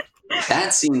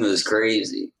 That scene was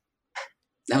crazy.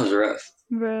 That was rough.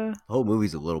 Bro. The whole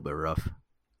movie's a little bit rough.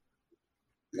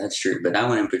 That's true. But that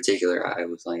one in particular, I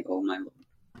was like, oh my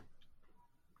lord.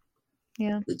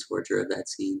 Yeah. The torture of that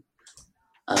scene.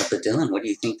 But Dylan, what do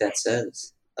you think that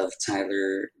says of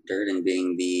Tyler Durden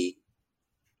being the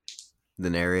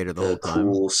narrator the whole time.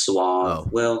 cool, suave? Oh.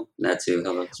 Well, that too.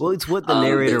 Hello. Well, it's what the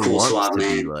narrator cool, wants suave to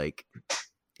be man. like.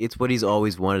 It's what he's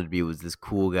always wanted to be, was this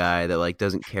cool guy that like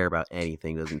doesn't care about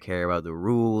anything, doesn't care about the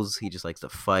rules. He just likes to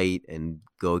fight and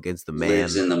go against the man.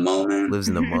 Lives in the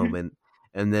moment.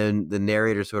 And then the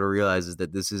narrator sort of realizes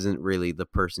that this isn't really the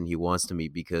person he wants to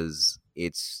meet because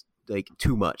it's like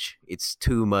too much. It's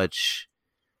too much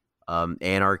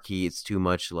anarchy. It's too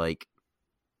much like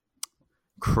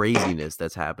craziness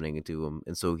that's happening to him.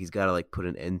 And so he's got to like put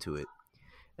an end to it.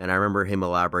 And I remember him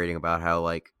elaborating about how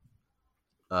like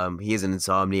he is an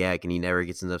insomniac and he never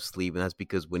gets enough sleep. And that's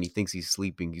because when he thinks he's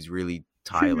sleeping, he's really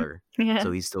Tyler. Yeah.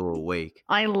 So he's still awake.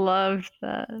 I loved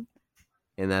that.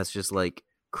 And that's just like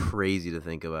crazy to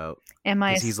think about. Am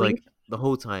I Because he's like asleep? the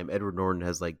whole time Edward Norton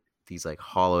has like these like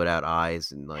hollowed out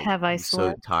eyes and like Have I he's so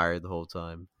slept? tired the whole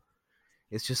time.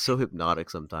 It's just so hypnotic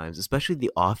sometimes, especially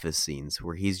the office scenes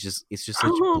where it's just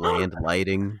such bland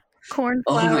lighting. Oh my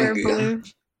Cornflower god. blue.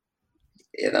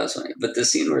 Yeah, that was funny. But the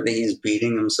scene where he's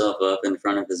beating himself up in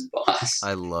front of his boss,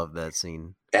 I love that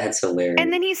scene. that's hilarious.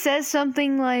 And then he says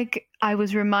something like, I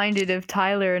was reminded of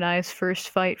Tyler and I's first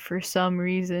fight for some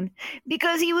reason.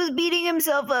 Because he was beating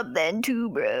himself up then too,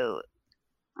 bro.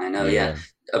 I know, yeah.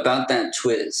 About that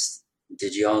twist,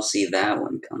 did you all see that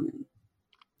one coming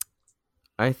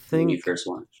I when think you first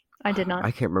watched? I did not.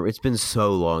 I can't remember. It's been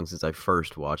so long since I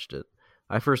first watched it.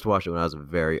 I first watched it when I was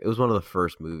it was one of the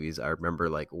first movies I remember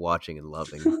like watching and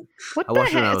loving. What I the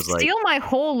watched it when I heck? was like Steal my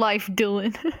whole life,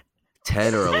 Dylan.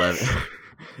 10 or 11.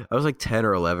 I was like 10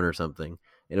 or 11 or something.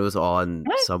 And it was on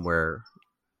What? somewhere,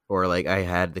 or like I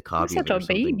had the I'm copy of such it or a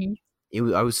something.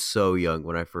 baby. I was so young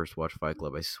when I first watched Fight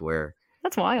Club, I swear.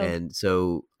 That's wild. And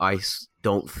so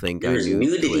don't think There I was knew the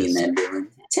nudity in twist. that, Dylan.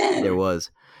 10. There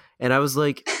was. And I was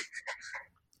like,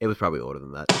 it was probably older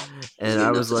than that. And Good I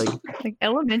enough was for like, something. Like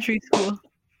elementary school.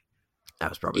 I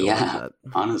was probably older than Yeah, that.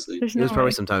 honestly. There's It no was probably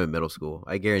way. sometime in middle school.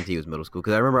 I guarantee it was middle school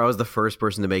because I remember I was the first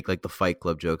person to make like the Fight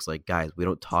Club jokes. Like, guys, we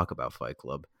don't talk about Fight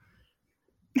Club.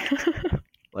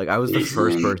 Like, I was the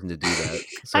first person to do that.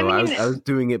 So I mean- I was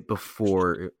doing it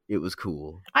before it was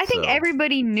cool. I think So,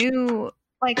 everybody knew,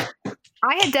 like,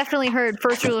 I had definitely heard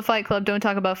first rule of Fight Club, don't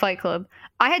talk about Fight Club.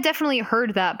 I had definitely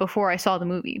heard that before I saw the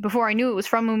movie, before I knew it was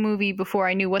from a movie, before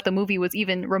I knew what the movie was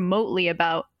even remotely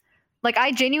about. Like,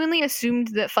 I genuinely assumed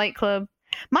that Fight Club,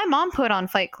 my mom put on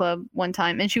Fight Club one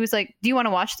time and she was like, do you want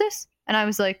to watch this? And I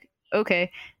was like,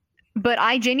 okay. But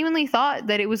I genuinely thought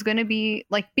that it was going to be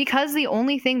like, because the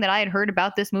only thing that I had heard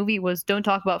about this movie was don't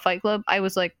talk about Fight Club. I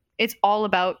was like, it's all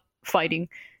about fighting.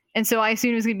 And so I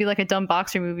assumed it was going to be like a dumb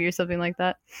boxer movie or something like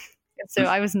that. And so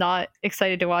I was not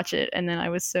excited to watch it. And then I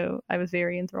was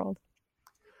very enthralled.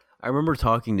 I remember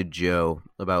talking to Joe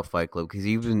about Fight Club because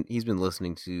he's been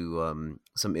listening to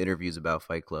some interviews about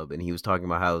Fight Club, and he was talking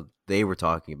about how they were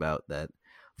talking about that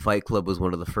Fight Club was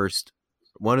one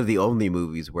of the only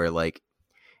movies where like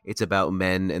it's about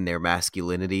men and their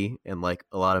masculinity, and like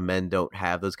a lot of men don't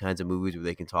have those kinds of movies where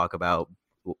they can talk about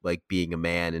like being a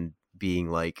man and being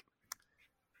like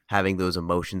having those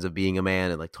emotions of being a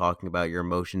man and like talking about your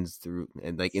emotions through,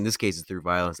 and like in this case it's through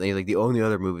violence. And he's like, the only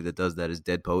other movie that does that is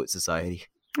Dead Poet Society.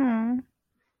 Aww.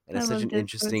 And it's I such love an Dead Poet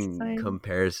interesting Society.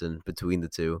 comparison between the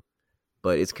two.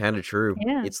 But it's kind of true.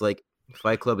 Yeah. It's like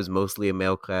Fight Club is mostly a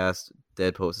male cast.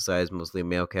 Dead Poet Society is mostly a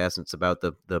male cast. And it's about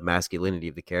the masculinity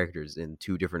of the characters in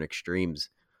two different extremes,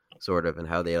 sort of, and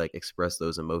how they like express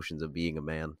those emotions of being a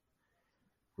man,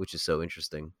 which is so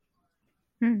interesting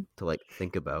to like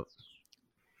think about.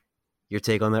 Your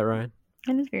take on that, Ryan?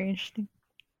 That is very interesting.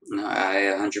 No,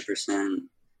 I 100%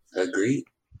 agree.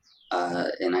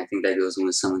 And I think that goes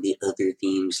with some of the other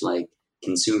themes like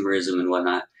consumerism and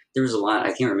whatnot. There was a lot,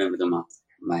 I can't remember them off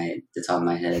the top of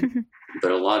my head,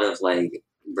 but a lot of like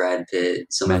Brad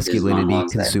Pitt, some masculinity, of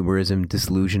his monologues consumerism,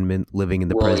 disillusionment, living in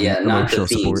the well, present, yeah, not emotional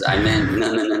the themes. support. I meant,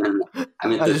 no. I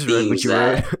meant I the just read what themes you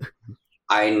that, wrote.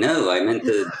 I know, I meant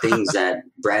the things that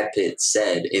Brad Pitt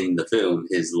said in the film,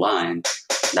 his line,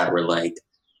 that were like,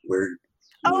 we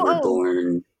were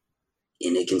born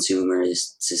in a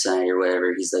consumerist society or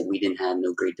whatever. He's like, we didn't have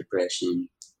no Great Depression.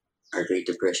 Our Great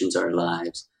Depressions are our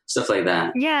lives. Stuff like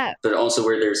that. Yeah. But also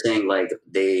where they're saying like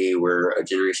they were a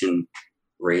generation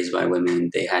raised by women.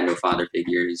 They had no father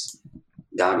figures.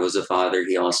 God was a father.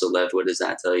 He also left. What does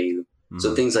that tell you?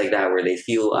 So things like that where they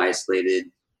feel isolated.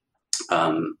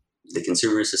 The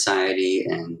consumer society,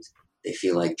 and they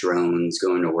feel like drones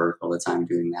going to work all the time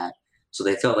doing that. So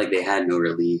they felt like they had no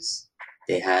release.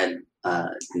 They had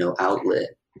no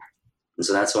outlet. And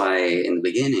so that's why in the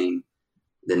beginning,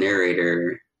 the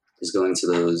narrator is going to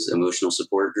those emotional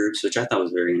support groups, which I thought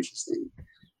was very interesting.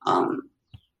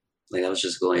 Like that was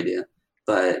just a cool idea.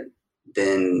 But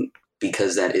then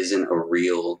because that isn't a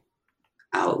real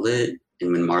outlet,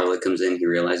 and when Marla comes in, he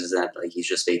realizes that like he's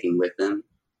just faking with them.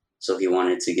 So he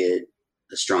wanted to get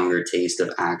a stronger taste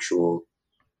of actual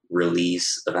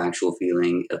release, of actual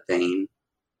feeling of pain.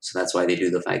 So that's why they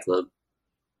do the Fight Club.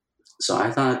 So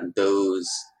I thought those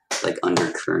like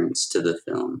undercurrents to the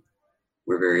film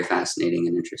were very fascinating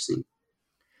and interesting.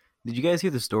 Did you guys hear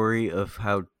the story of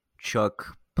how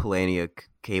Chuck Palahniuk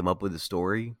came up with the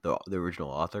story, the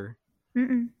original author?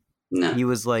 Mm-mm. No. He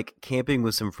was like camping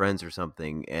with some friends or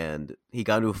something, and he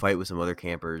got into a fight with some other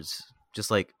campers, just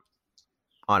like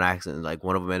on accident. Like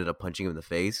one of them ended up punching him in the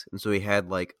face, and so he had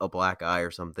like a black eye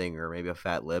or something, or maybe a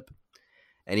fat lip.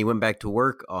 And he went back to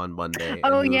work on Monday.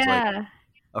 Oh, and he was yeah. like,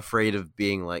 afraid of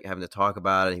being like having to talk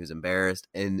about it. He was embarrassed,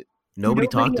 and nobody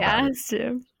talked about it.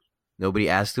 Him. Nobody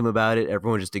asked him about it.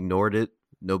 Everyone just ignored it.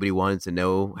 Nobody wanted to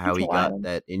know how he got wild.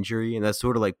 that injury, and that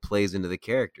sort of like plays into the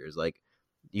characters. Like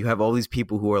you have all these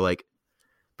people who are like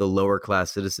the lower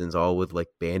class citizens, all with like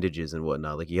bandages and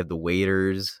whatnot. Like you have the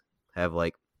waiters have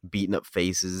like beaten up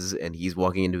faces, and he's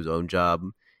walking into his own job,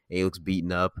 and he looks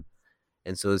beaten up,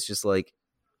 and so it's just like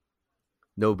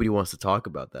nobody wants to talk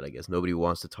about that. I guess nobody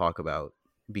wants to talk about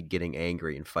be getting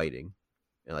angry and fighting,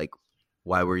 and like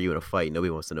why were you in a fight?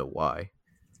 Nobody wants to know why.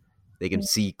 They can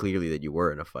see clearly that you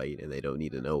were in a fight, and they don't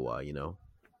need to know why.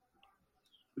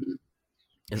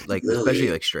 It's like Lily,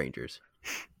 especially like strangers.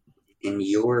 In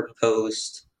your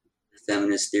post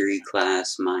feminist theory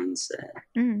class mindset,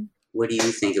 what do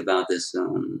you think about this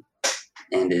film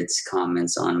and its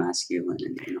comments on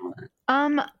masculinity and all that?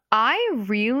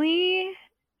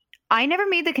 I never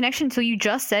made the connection until you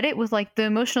just said it with like the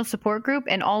emotional support group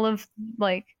and all of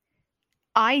like,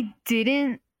 I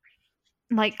didn't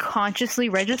like consciously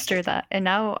register that, and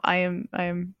now I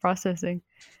am processing.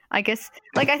 I guess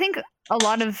like I think a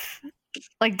lot of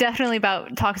like definitely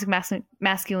about toxic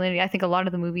masculinity. I think a lot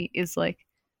of the movie is like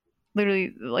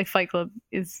literally like Fight Club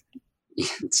is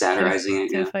satirizing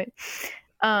it. Yeah. Fight.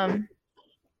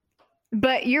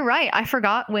 But you're right. I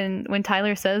forgot when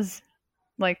Tyler says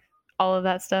like all of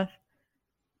that stuff.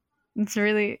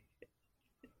 It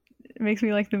makes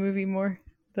me like the movie more.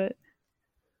 But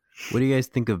what do you guys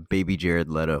think of baby Jared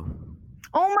Leto?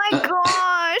 Oh my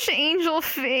gosh, angel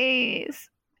face.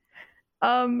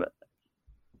 Poor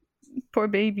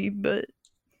baby, but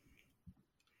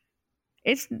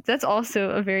that's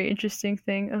also a very interesting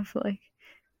thing of like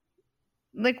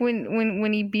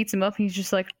when he beats him up, he's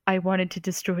just like, I wanted to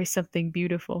destroy something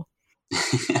beautiful.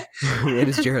 It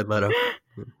is Jared Leto.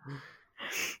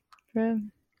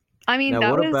 I mean,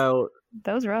 now,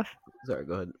 that was rough. Sorry,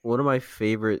 go ahead. One of my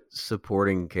favorite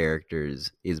supporting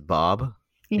characters is Bob.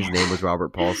 His name was Robert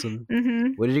Paulson.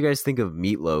 Mm-hmm. What did you guys think of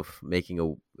Meatloaf making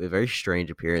a very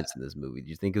strange appearance in this movie? Do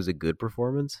you think it was a good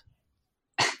performance?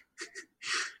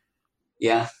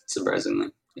 Yeah, surprisingly.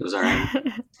 It was alright.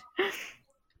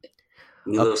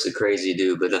 Meatloaf's a crazy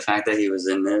dude, but the fact that he was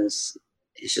in this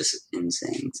is just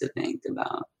insane to think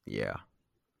about. Yeah.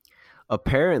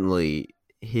 Apparently,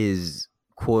 his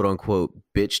quote-unquote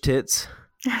bitch tits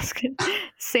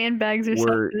sandbags or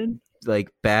something, like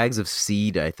bags of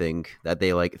seed, I think, that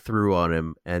they like threw on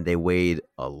him, and they weighed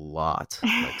a lot,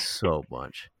 like so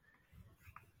much.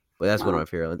 But that's one of my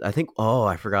favorite. I think. Oh,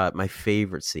 I forgot my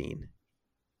favorite scene.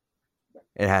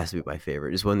 It has to be my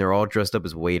favorite. Is when they're all dressed up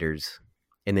as waiters,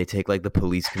 and they take like the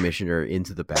police commissioner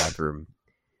into the bathroom,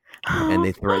 and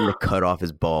they threaten to cut off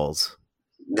his balls.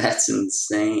 That's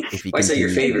insane. Why is that your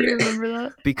favorite? I remember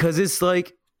that. Because it's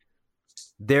like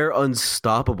they're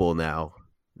unstoppable now.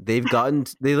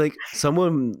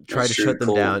 Someone tried to shut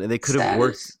them down, and they could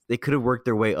have worked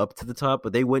their way up to the top,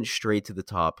 but they went straight to the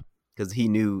top because they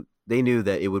knew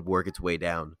that it would work its way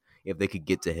down if they could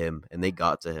get to him, and they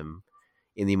got to him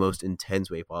in the most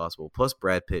intense way possible. Plus,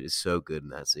 Brad Pitt is so good in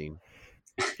that scene.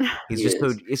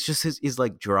 It's just his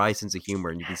like dry sense of humor,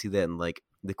 and you can see that in like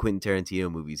the Quentin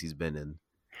Tarantino movies he's been in.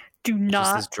 Do not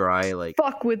just this dry like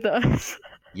fuck with us.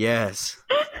 Yes.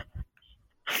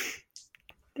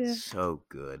 Yeah. So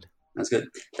good. That's good.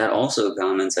 That also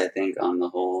comments, I think, on the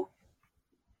whole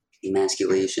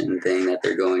emasculation thing that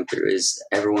they're going through. Is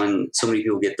so many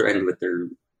people get threatened with their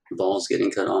balls getting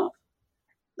cut off.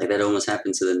 Like that almost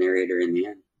happened to the narrator in the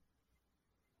end.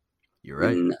 You're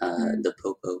right. In the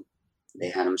Popo, they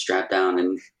had him strapped down,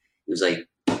 and he was like,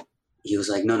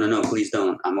 no, please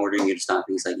don't. I'm ordering you to stop.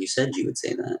 And he's like, you said you would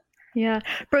say that. Yeah,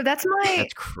 bro, that's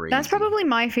crazy. That's probably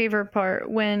my favorite part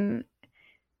when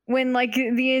like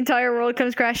the entire world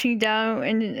comes crashing down,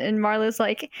 and Marla's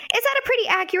like, is that a pretty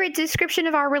accurate description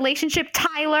of our relationship,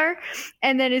 Tyler?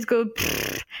 And then it's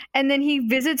and then he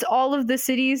visits all of the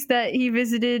cities that he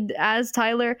visited as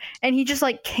Tyler, and he just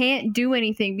like can't do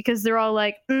anything because they're all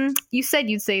like, you said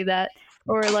you'd say that,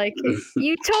 or like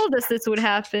you told us this would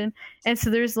happen. And so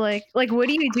there's like what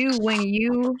do you do when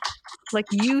you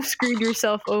screwed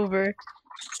yourself over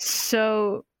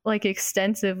so like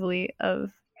extensively?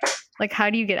 Of like, how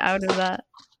do you get out of that?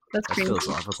 That's crazy.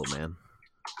 Philosophical, man.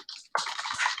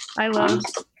 I love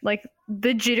like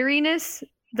the jitteriness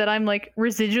that I'm like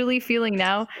residually feeling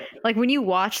now. Like when you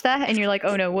watch that and you're like,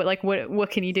 oh no,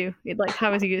 what can he do? Like,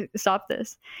 how is he gonna stop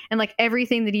this? And like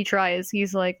everything that he tries,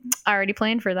 he's like, I already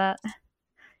planned for that.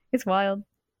 It's wild.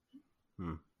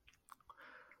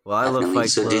 Well, I love Fight Club.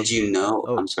 So did you know?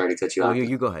 I'm sorry to cut you off.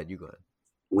 You go ahead.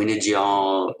 When did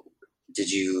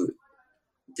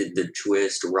the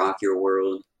twist rock your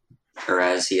world? Or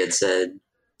as he had said,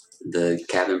 the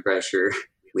cabin pressure.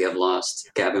 We have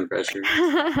lost cabin pressure.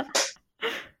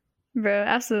 Bro,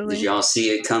 absolutely. Did y'all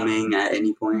see it coming at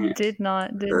any point? Did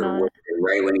not. Or was it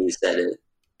right when he said it?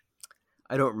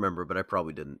 I don't remember, but I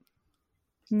probably didn't.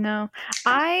 No.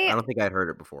 I don't think I'd heard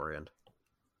it beforehand.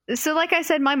 So like I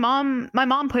said, my mom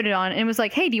put it on and was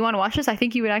like, "Hey, do you want to watch this? I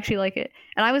think you would actually like it."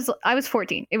 And I was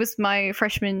 14. It was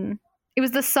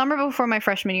the summer before my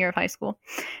freshman year of high school.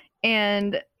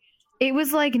 And it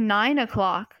was like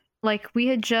 9:00. Like we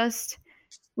had just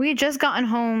gotten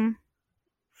home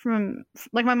from,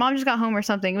 like, my mom just got home or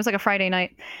something. It was like a Friday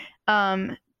night.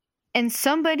 And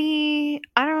somebody,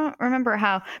 I don't remember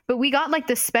how, but we got like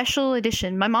the special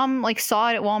edition. My mom like saw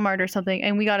it at Walmart or something,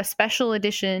 and we got a special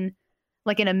edition,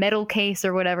 like in a metal case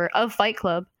or whatever, of Fight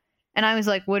Club. And I was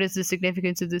like, what is the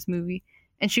significance of this movie?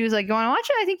 And she was like, you want to watch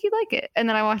it? I think you'd like it. And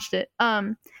then I watched it.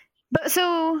 But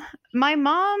so my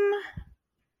mom,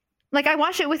 like, I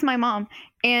watched it with my mom,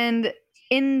 and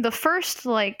in the first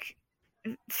like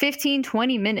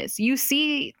 15-20 minutes, you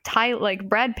see like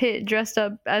Brad Pitt dressed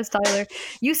up as Tyler.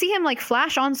 You see him like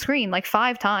flash on screen like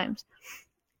 5 times,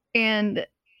 and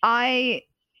I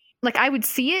would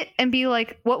see it and be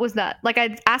like, what was that? Like,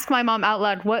 I'd ask my mom out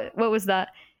loud, what was that?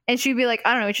 And she'd be like,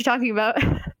 I don't know what you're talking about.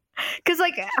 Because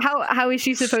like how is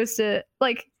she supposed to,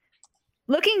 like,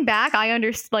 looking back, I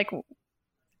understand, like,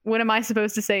 what am I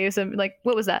supposed to say? Is like,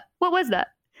 what was that?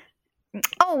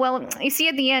 Oh, well, you see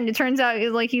at the end, it turns out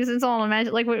like it's all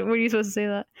magic. Like, what are you supposed to say to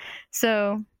that?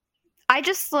 So I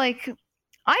just like,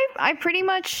 I pretty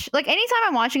much, like, anytime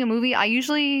I'm watching a movie, I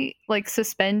usually like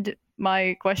suspend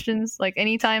my questions. Like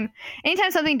anytime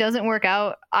something doesn't work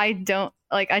out, I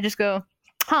just go,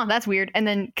 huh, that's weird, and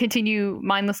then continue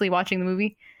mindlessly watching the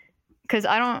movie. Because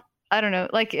I don't know,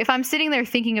 like, if I'm sitting there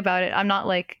thinking about it, I'm not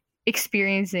like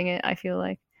experiencing it, I feel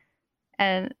like.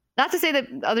 And not to say that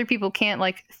other people can't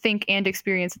like think and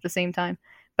experience at the same time,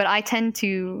 but I tend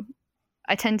to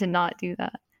not do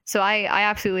that. So I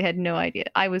absolutely had no idea.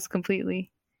 I was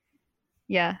completely,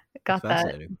 got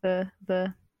that,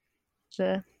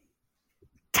 the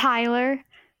Tyler.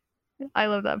 I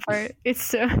love that part. It's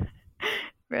so,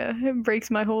 bro, it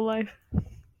breaks my whole life.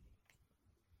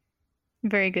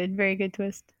 Very good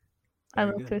twist. I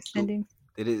love twist endings.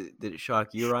 Did it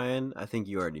shock you, Ryan? I think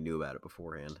you already knew about it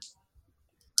beforehand.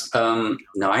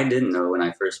 No, I didn't know when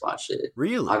I first watched it.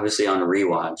 Really? Obviously, on a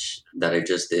rewatch that I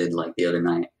just did like the other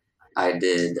night, I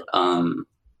did. But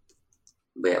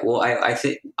yeah, well, I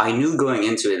think I knew going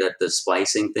into it that the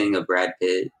splicing thing of Brad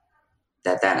Pitt,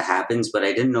 that happens, but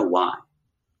I didn't know why.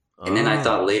 And then I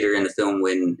thought later in the film,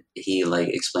 when he like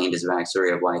explained his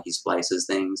backstory of why he splices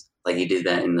things, like he did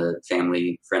that in the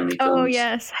family-friendly films. Oh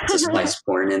yes, to splice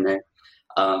porn in there.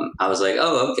 I was like,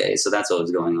 oh, okay, so that's what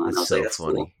was going on. That's I was so like, that's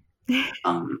funny.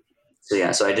 Cool.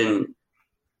 So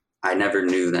I never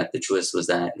knew that the twist was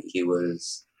that he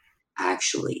was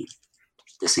actually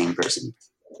the same person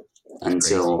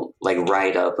until like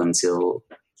right up until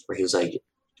where he was like,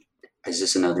 is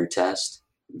this another test?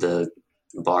 The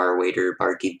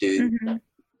barkeep dude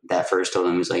that first told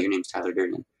him, he was like, your name's Tyler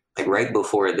Durden. Like right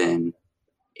before then,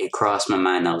 it crossed my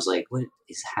mind. I was like, what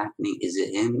is happening? Is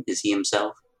it him? Is he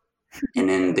himself? And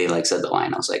then they like said the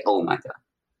line. I was like, oh my God.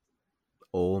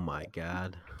 Oh my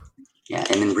God. Yeah.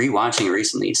 And then rewatching it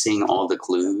recently, seeing all the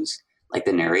clues, like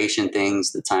the narration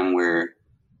things, the time where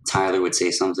Tyler would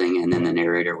say something and then the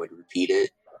narrator would repeat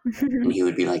it. And he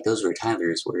would be like, those were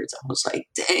Tyler's words. I was like,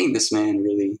 dang, this man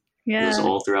really was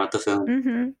all throughout the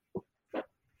film.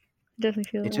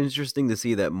 Definitely feel It's that. interesting to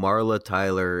see that Marla,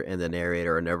 Tyler, and the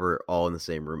narrator are never all in the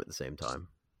same room at the same time.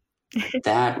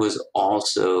 That was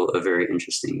also a very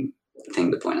interesting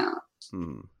thing to point out.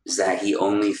 Is that he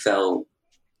only felt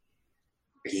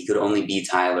he could only be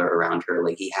Tyler around her.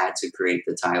 Like he had to create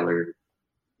the Tyler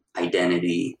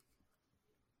identity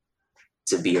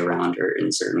to be around her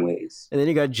in certain ways. And then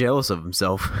he got jealous of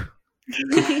himself.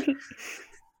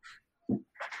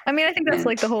 I mean, I think that's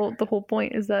like the whole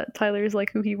point is that Tyler is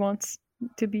like who he wants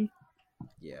to be.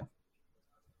 Yeah.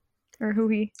 Or who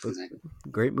he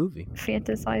great movie.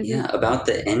 Fantasizes. Yeah, about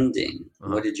the ending.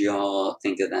 What did y'all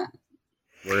think of that?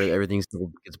 Where everything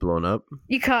still gets blown up?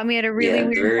 You caught me at a really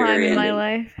weird time in my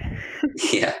life.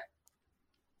 Yeah.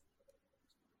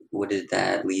 What did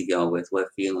that leave y'all with? What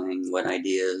feeling? What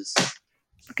ideas?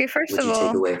 Okay, first of all,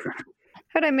 take away from it?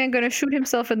 How that man gonna shoot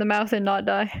himself in the mouth and not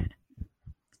die?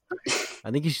 I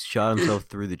think he shot himself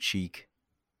through the cheek,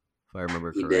 if I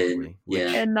remember correctly. He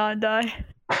did, and not die.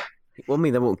 Well, I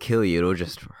mean, that won't kill you. It'll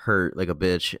just hurt like a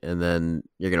bitch, and then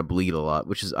you're going to bleed a lot,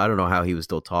 which is, I don't know how he was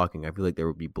still talking. I feel like there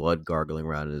would be blood gargling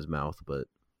around in his mouth, but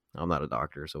I'm not a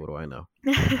doctor, so what do I know?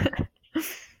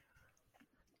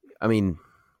 I mean,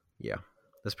 yeah.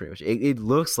 That's pretty much it. It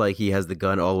looks like he has the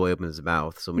gun all the way up in his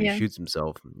mouth. So when Yeah. he shoots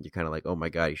himself, you're kind of like, oh my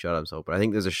God, he shot himself. But I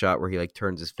think there's a shot where he like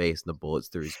turns his face and the bullet's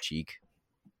through his cheek.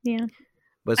 Yeah.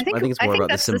 But I think it's more about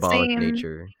the that's the symbolic same-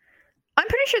 nature. I'm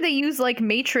pretty sure they use like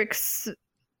Matrix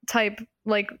type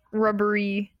like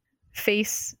rubbery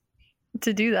face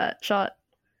to do that shot.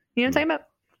 You know what I'm talking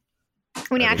about?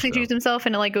 When he I think actually so. shoots himself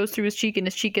and it like goes through his cheek and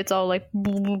his cheek gets all like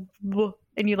and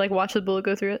you like watch the bullet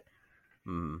go through it.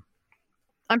 Mm.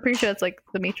 I'm pretty sure that's like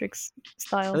the Matrix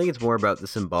style. I think it's more about the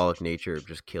symbolic nature of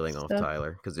just killing off Stuff.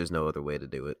 Tyler because there's no other way to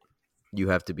do it. You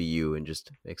have to be you and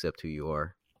just accept who you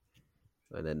are.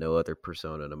 And then no other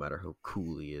persona, no matter how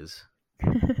cool he is,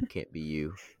 can't be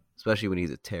you. Especially when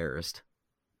he's a terrorist.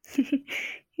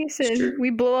 He said, Sure. "We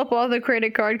blow up all the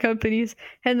credit card companies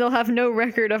and they'll have no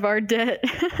record of our debt."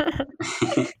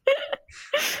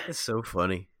 It's so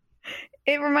funny.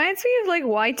 It reminds me of like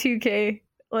Y2K.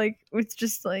 Like, it's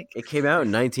just like It came out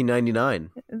in 1999.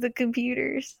 the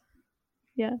computers.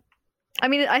 Yeah. I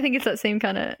mean, I think it's that same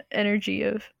kind of energy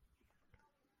of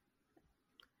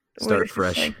Start where it's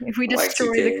fresh. like, if we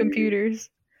destroy the Y2K. computers,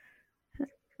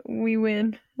 we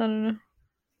win. I don't know.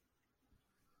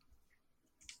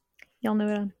 Y'all know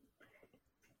what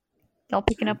y'all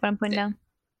picking up what I'm putting down.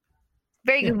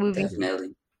 Very good movie. Definitely.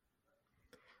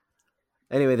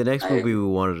 Anyway, the next I movie agree. we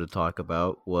wanted to talk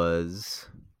about was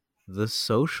The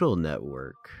Social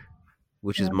Network,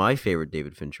 which is Yeah. my favorite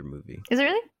David Fincher movie. Is it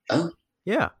really? Oh,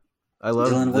 Yeah. I love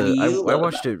Dylan, what do you I love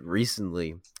watched about it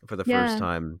recently for the Yeah. first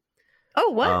time. Oh,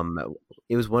 what?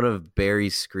 It was one of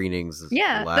Barry's screenings.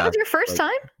 Yeah, that was your first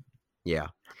time? Yeah.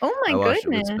 Oh my I watched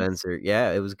goodness. it with Spencer.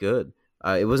 Yeah, it was good.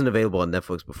 It wasn't available on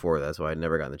Netflix before that, so I'd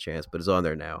never gotten the chance, but it's on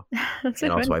there now. That's so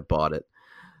And also funny. I bought it.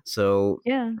 So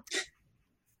Yeah.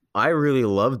 I really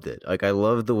loved it. Like, I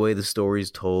love the way the story's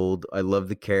told. I love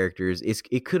the characters.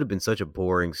 It could have been such a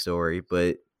boring story,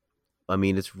 but I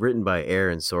mean, it's written by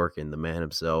Aaron Sorkin, the man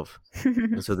himself.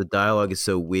 And so the dialogue is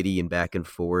so witty and back and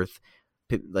forth,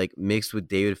 like mixed with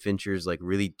David Fincher's like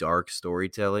really dark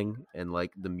storytelling and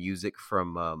like the music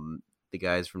from the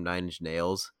guys from Nine Inch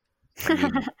Nails. I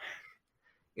mean,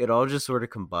 it all just sort of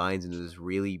combines into this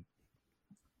really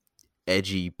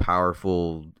edgy,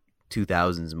 powerful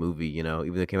 2000s movie, you know,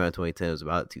 even though it came out in 2010, it was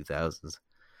about 2000s.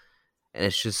 And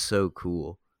it's just so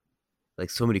cool. Like,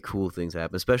 so many cool things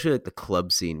happen, especially like the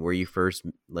club scene where you first,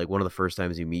 like, one of the first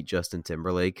times you meet Justin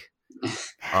Timberlake.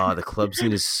 The club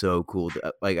scene is so cool.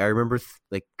 Like, I remember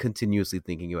like continuously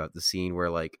thinking about the scene where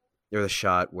like there's a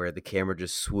shot where the camera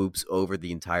just swoops over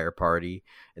the entire party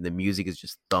and the music is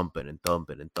just thumping and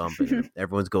thumping and thumping and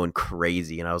everyone's going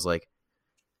crazy. And I was like,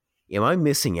 am I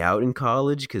missing out in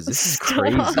college? Because this is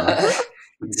crazy.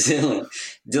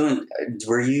 Dylan,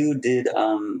 did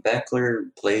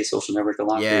Beckler play Social Network a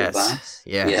lot for your class?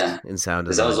 Yeah. In sound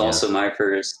Because design. that was also my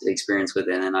first experience with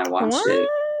it, and I watched What? it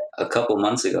a couple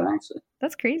months ago, actually.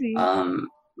 That's crazy.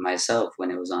 Myself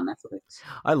when it was on Netflix.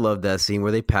 I love that scene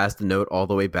where they pass the note all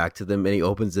the way back to them and he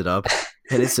opens it up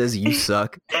and it says, "You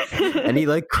suck." And he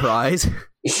like cries.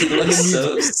 He looks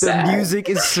so sad. The music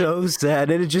is so sad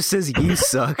and it just says, "You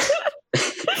suck."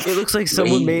 It looks like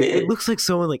someone it looks like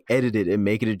someone like edited and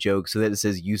make it a joke so that it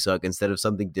says "you suck" instead of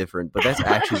something different, but that's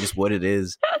actually just what it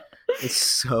is. It's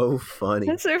so funny.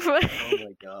 That's so funny. Oh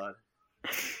my god.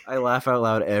 I laugh out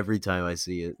loud every time I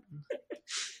see it.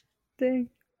 Dang.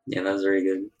 Yeah, that was very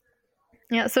good.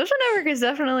 Yeah, Social Network is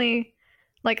definitely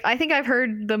like, I think I've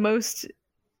heard the most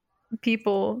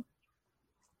people,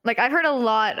 like I've heard a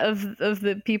lot of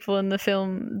the people in the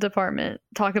film department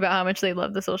talk about how much they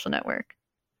love The Social Network.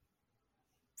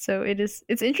 So it's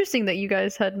interesting that you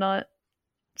guys had not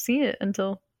seen it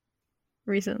until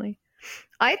recently.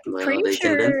 I'm Well, pretty they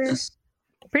sure convinced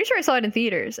us. I saw it in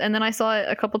theaters, and then I saw it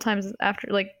a couple times after.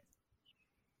 Like,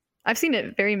 I've seen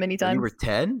it very many When times you were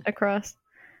 10? across.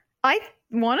 I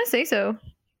want to say so.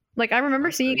 Like, I remember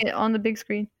That's seeing crazy. it on the big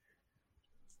screen.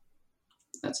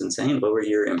 That's insane. What were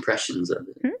your impressions of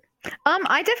it?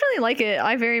 I definitely like it.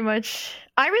 I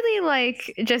really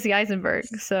like Jesse Eisenberg,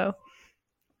 so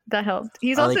that helped.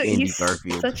 He's I like also Andy he's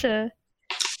Garfield. such a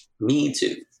Me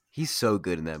too. He's so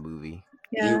good in that movie.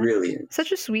 He yeah, really is.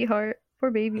 such a sweetheart.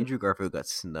 Poor baby. Andrew Garfield got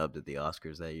snubbed at the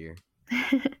Oscars that year.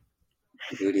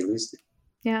 Who would he lose to?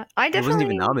 Yeah, I He wasn't definitely.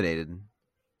 even nominated.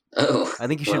 Oh, I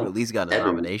think he should have well, at least gotten a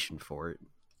everyone. nomination for it.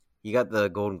 He got the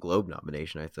Golden Globe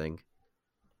nomination, I think.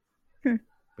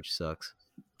 Which sucks.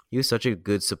 He was such a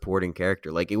good supporting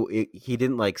character. Like, he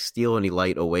didn't like steal any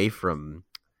light away from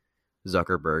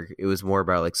Zuckerberg. It was more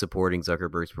about like supporting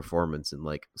Zuckerberg's performance and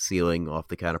like sealing off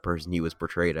the kind of person he was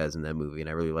portrayed as in that movie, and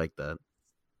I really liked that.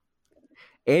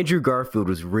 Andrew Garfield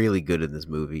was really good in this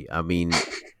movie. I mean,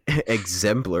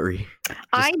 exemplary.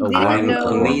 I a didn't I'm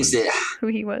know amazed at. who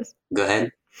he was. Go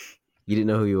ahead. You didn't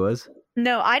know who he was?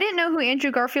 No, I didn't know who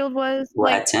Andrew Garfield was.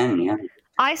 Well, Like, at 10, yeah.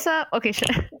 I saw. Okay,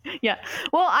 yeah.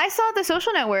 Well, I saw The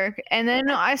Social Network, and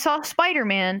then I saw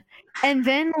Spider-Man, and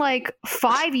then like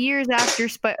 5 years after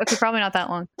okay, probably not that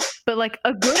long, but like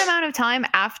a good amount of time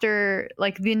after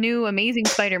like the new Amazing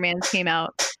Spider-Man came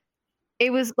out,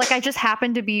 it was like I just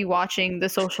happened to be watching The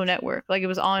Social Network, like it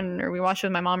was on, or we watched it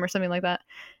with my mom or something like that.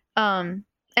 And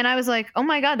I was like, oh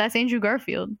my god, that's Andrew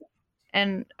Garfield,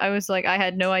 and I was like, I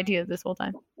had no idea this whole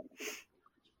time.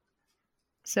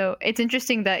 So it's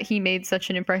interesting that he made such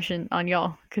an impression on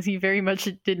y'all, because he very much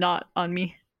did not on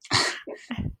me.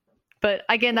 But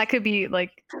again, that could be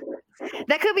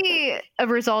a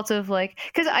result of like,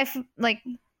 because like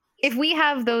if we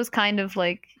have those kind of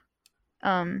like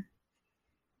Dylan,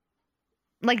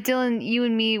 you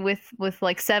and me with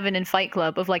like Seven and Fight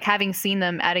Club, of like having seen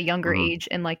them at a younger age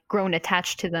and like grown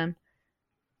attached to them,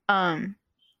 and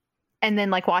then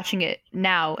like watching it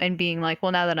now and being like,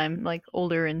 well, now that I'm like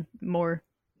older and more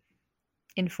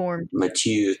informed,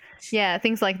 mature, yeah,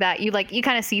 things like that, you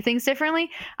kind of see things differently.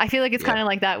 I feel like it's kind of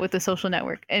like that with The Social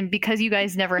Network, and because you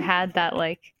guys never had that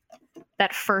like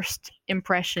that first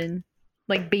impression,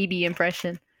 like baby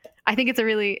impression, I think it's a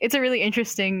really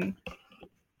interesting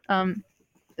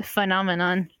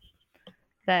phenomenon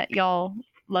that y'all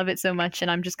love it so much,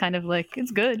 and I'm just kind of like,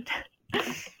 it's good.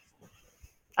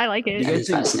 I like it. That is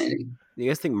fascinating. Do you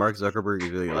guys think Mark Zuckerberg is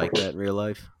really like that in real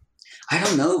life? I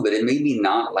don't know, but it made me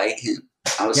not like him.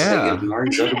 I was like, if Mark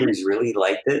Zuckerberg's really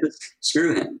like this,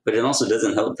 screw him. But it also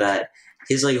doesn't help that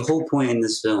his like whole point in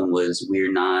this film was,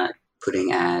 we're not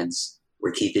putting ads,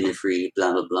 we're keeping it free,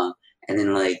 blah blah blah. And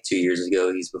then like 2 years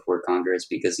ago, he's before Congress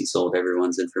because he sold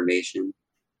everyone's information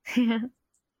to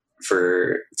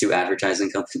advertising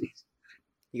companies.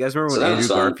 You guys remember when Andrew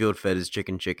Garfield fed his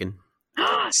chicken?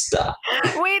 Stop.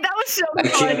 Wait, that was so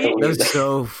funny. That was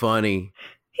so funny.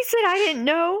 He said, I didn't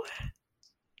know.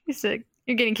 He said,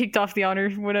 you're getting kicked off the honor,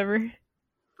 whatever.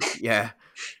 Yeah.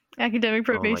 Academic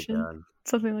probation. Oh my God.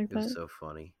 Something like that. It was so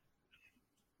funny.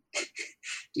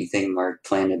 Do you think Mark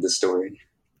planted the story?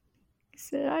 He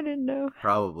said, I didn't know.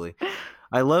 Probably.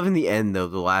 I love in the end, though,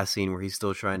 the last scene where he's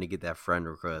still trying to get that friend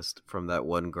request from that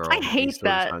one girl. I hate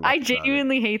that. I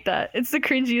genuinely hate that. It's the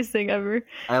cringiest thing ever.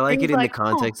 I like it in the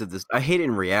context of this. I hate it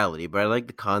in reality, but I like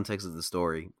the context of the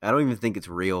story. I don't even think it's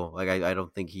real. Like, I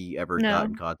don't think he ever got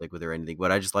in contact with her or anything,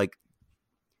 but I just like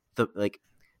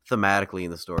thematically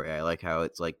in the story, I like how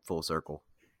it's like full circle.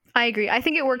 I agree. I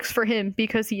think it works for him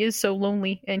because he is so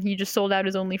lonely and he just sold out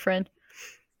his only friend.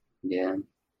 Yeah.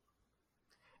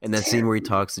 And that scene where he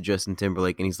talks to Justin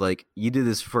Timberlake and he's like, you did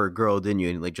this for a girl, didn't you?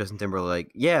 And like Justin Timberlake,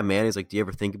 like, yeah, man. He's like, do you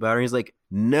ever think about her? And he's like,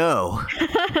 no.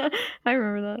 I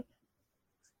remember that.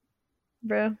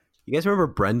 Bro. You guys remember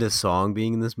Brenda Song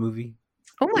being in this movie?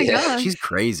 Oh my God. She's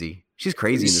crazy. She's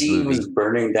crazy in this movie. She was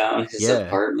burning down his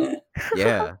apartment.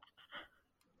 Yeah.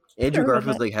 Andrew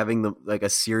Garfield's like having a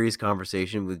serious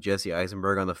conversation with Jesse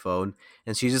Eisenberg on the phone,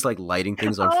 and she's just like lighting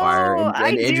things on fire.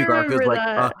 And Andrew Garfield's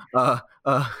like,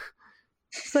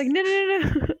 It's like, no.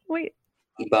 Wait.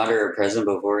 He bought her a present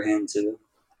beforehand too.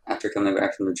 After coming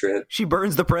back from the trip, she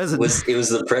burns the present. It was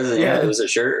the present. Yeah, it was a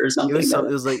shirt or something.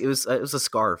 It was a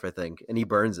scarf, I think, and he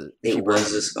burns it. He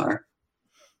burns the scarf,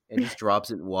 and just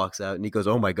drops it and walks out. And he goes,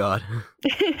 "Oh my God."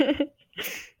 I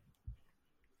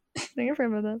think I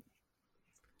remember that.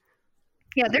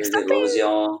 Yeah, there's something. What was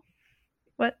y'all?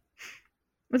 What?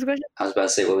 What's the question? I was about to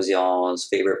say, what was y'all's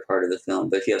favorite part of the film?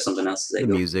 But if you have something else to say, the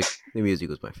music. The music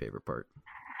was my favorite part.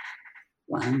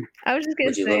 Wow. I was just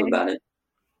gonna say. What did you love about it?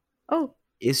 Oh.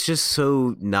 It's just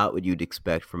so not what you'd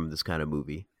expect from this kind of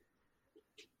movie.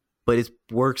 But it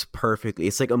works perfectly.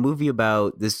 It's like a movie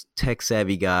about this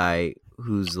tech-savvy guy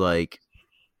who's like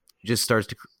just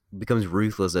becomes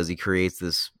ruthless as he creates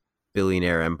this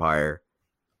billionaire empire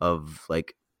of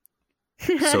like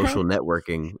social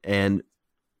networking. And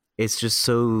it's just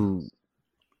so...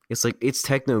 It's like, it's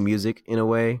techno music in a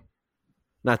way.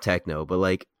 Not techno, but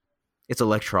like it's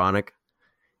electronic.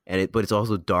 But it's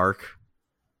also dark.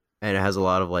 And it has a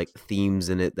lot of like themes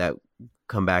in it that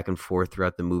come back and forth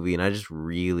throughout the movie. And I just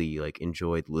really like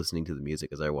enjoyed listening to the music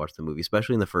as I watched the movie,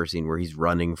 especially in the first scene where he's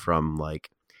running from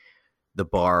like the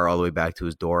bar all the way back to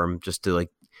his dorm just to like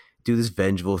do this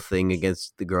vengeful thing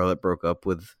against the girl that broke up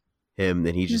with him.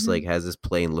 And he just like has this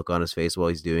plain look on his face while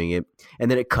he's doing it.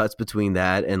 And then it cuts between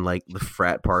that and like the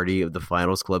frat party of the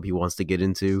finals club he wants to get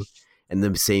into. And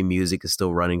the same music is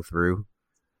still running through.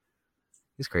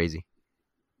 It's crazy.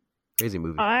 Crazy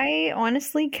movie. I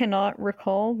honestly cannot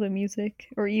recall the music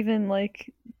or even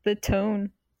like the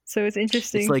tone. So it's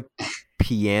interesting. It's like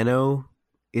piano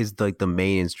is like the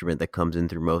main instrument that comes in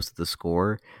through most of the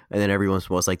score, and then every once in a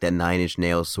while it's like that Nine Inch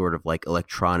Nails sort of like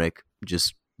electronic,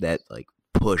 just that like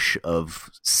push of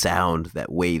sound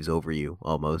that waves over you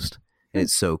almost, and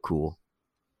it's so cool.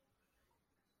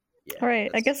 Yeah, All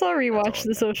right, I guess I'll rewatch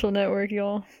The Social Network,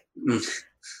 y'all.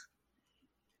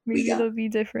 Maybe it'll be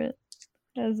different.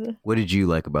 What did you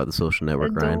like about The Social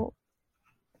Network, Ryan?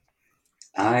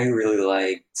 I really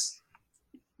liked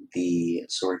the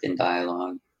Sorkin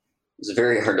dialogue. It was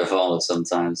very hard to follow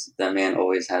sometimes. That man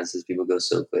always has his people go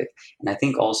so quick. And I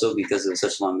think also because it was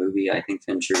such a long movie, I think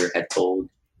Fincher had told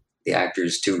the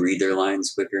actors to read their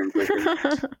lines quicker and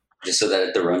quicker, just so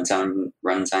that the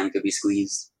runtime could be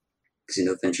squeezed. Because, you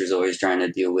know, Fincher's always trying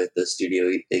to deal with the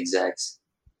studio execs.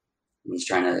 And he's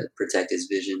trying to protect his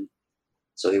vision.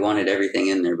 So he wanted everything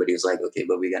in there, but he was like, okay,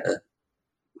 but we gotta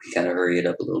hurry it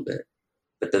up a little bit.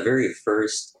 But the very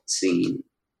first scene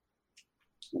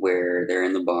where they're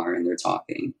in the bar and they're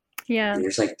talking. Yeah. And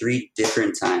there's like 3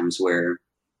 different times where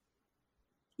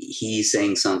he's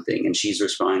saying something and she's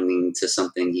responding to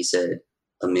something he said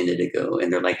a minute ago.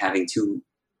 And they're like having 2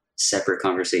 separate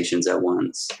conversations at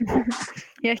once.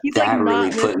 Yeah, he's that like really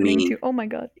not put listening me. to. Oh my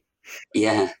god.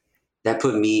 Yeah, that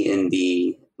put me in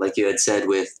the, like you had said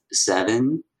with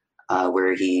Seven,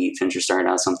 where Fincher started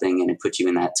out something and it put you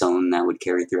in that tone that would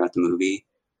carry throughout the movie.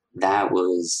 That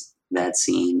was that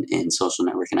scene in Social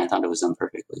Network, and I thought it was done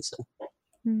perfectly. So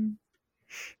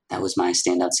that was my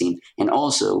standout scene. And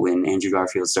also when Andrew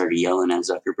Garfield started yelling at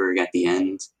Zuckerberg at the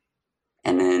end,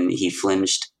 and then he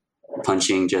flinched,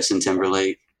 punching Justin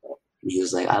Timberlake, and he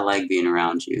was like, "I like being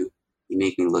around you. You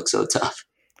make me look so tough."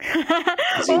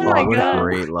 Oh my god!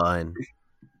 Great line.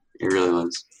 It really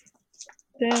was.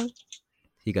 Damn.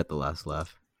 He got the last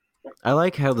laugh. I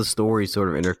like how the story sort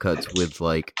of intercuts with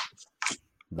like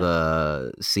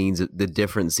the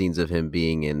different scenes of him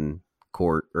being in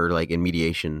court or like in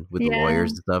mediation with the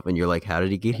lawyers and stuff, and you're like, how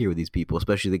did he get here with these people,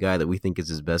 especially the guy that we think is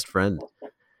his best friend?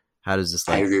 How does this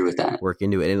like I agree with that. work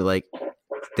into it? And like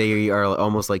they are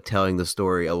almost like telling the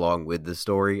story along with the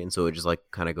story, and so it just like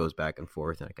kind of goes back and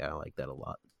forth, and I kind of like that a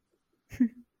lot.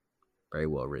 Very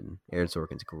well written. Aaron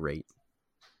Sorkin's great.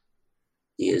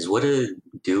 He is. What a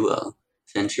duo,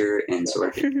 Fincher and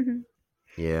Sorkin.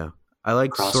 Yeah. I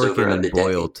like Sorkin and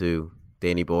Boyle too.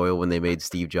 Danny Boyle, when they made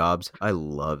Steve Jobs. I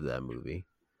love that movie.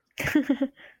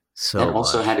 So it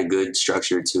also had a good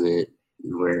structure to it,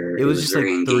 where it was just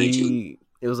very like engaging.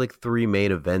 It was like 3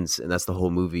 main events, and that's the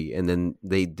whole movie. And then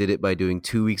they did it by doing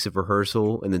 2 weeks of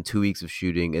rehearsal, and then 2 weeks of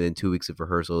shooting, and then 2 weeks of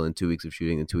rehearsal, and 2 weeks of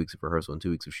shooting, and 2 weeks of rehearsal, and 2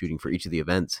 weeks of shooting for each of the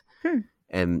events.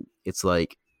 And it's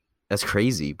like, that's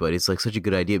crazy, but it's like such a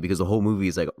good idea because the whole movie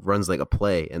is like runs like a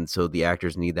play, and so the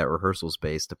actors need that rehearsal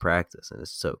space to practice, and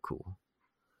it's so cool.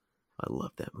 I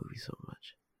love that movie so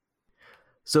much.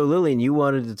 So Lillian, you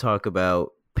wanted to talk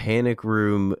about Panic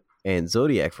Room and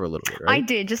Zodiac for a little bit, right? I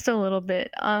did, just a little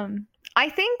bit. I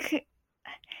think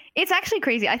it's actually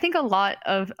crazy. I think a lot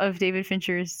of David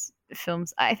Fincher's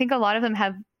films, I think a lot of them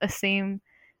have a same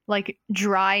like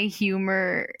dry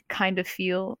humor kind of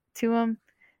feel to them.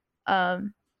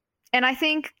 And I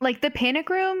think like the Panic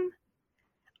Room,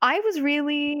 I'm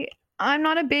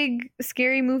not a big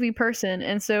scary movie person,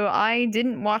 and so I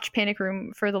didn't watch Panic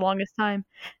Room for the longest time.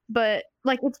 But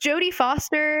like it's Jodie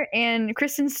Foster and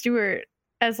Kristen Stewart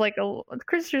as like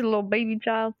Kristen's a little baby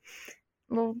child,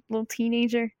 little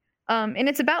teenager. And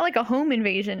it's about like a home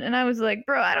invasion, and I was like,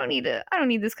 bro, I don't need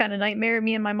this kind of nightmare.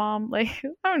 Me and my mom, like,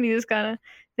 I don't need this kind of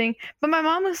thing. But my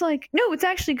mom was like, no, it's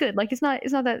actually good. Like it's not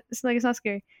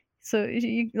scary. So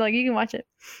you can watch it.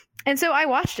 And so I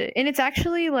watched it, and it's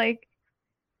actually like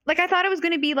I thought it was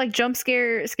going to be like jump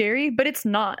scare scary, but it's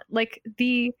not. Like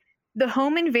the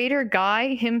home invader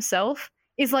guy himself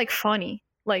is like funny,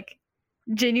 like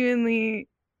genuinely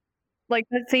like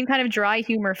that same kind of dry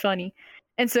humor funny.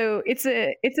 And so it's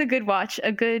a good watch,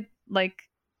 a good like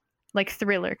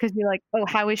thriller, because you're like, oh,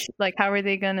 how are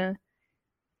they gonna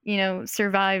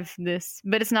survive this?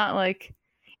 But it's not like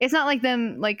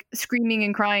them like screaming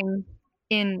and crying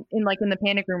in the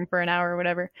Panic Room for an hour or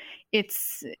whatever.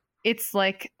 It's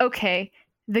like, okay,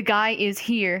 the guy is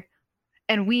here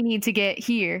and we need to get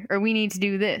here, or we need to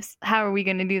do this. How are we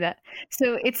going to do that?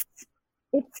 So it's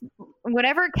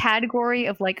whatever category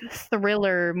of like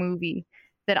thriller movie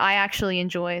that I actually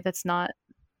enjoy. It's not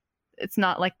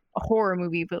like a horror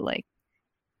movie, but like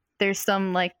there's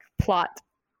some like plot,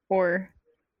 or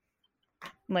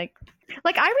like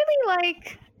I really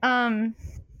like oh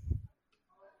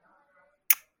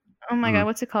my god,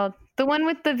 what's it called? The one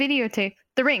with the videotape,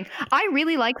 The Ring. I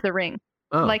really like The Ring.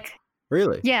 Oh, like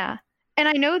really? Yeah. And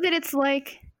I know that it's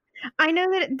like I know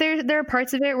that there are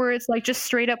parts of it where it's like just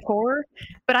straight up horror,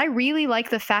 but I really like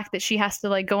the fact that she has to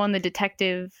like go on the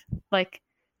detective, like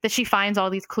that she finds all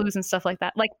these clues and stuff like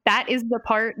that. Like that is the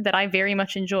part that I very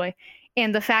much enjoy.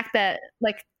 And the fact that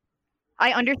like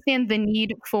I understand the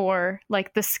need for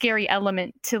like the scary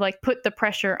element to like put the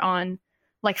pressure on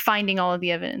like finding all of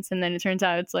the evidence, and then it turns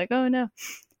out it's like, oh no.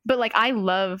 But like I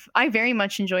very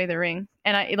much enjoy The Ring,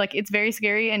 and I like it's very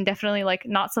scary and definitely like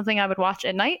not something I would watch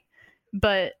at night,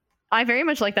 but I very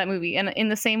much like that movie. And in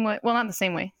the same way, well, not the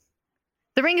same way.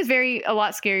 The Ring is a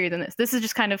lot scarier than this. This is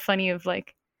just kind of funny of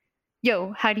like,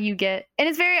 yo, how do you get? And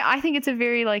I think it's a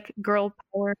very like girl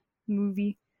power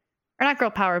movie, or not girl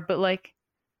power, but like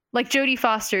Jodie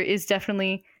Foster is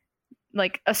definitely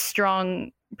like a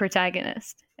strong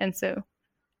protagonist, and so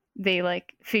they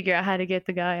like figure out how to get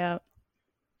the guy out.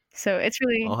 So it's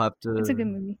really it's a good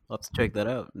movie. I'll have to check that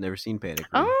out. Never seen Panic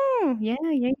Room. Oh yeah,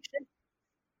 you should.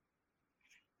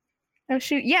 Oh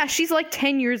shoot, yeah, she's like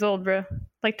 10 years old, bro.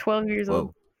 Like 12 years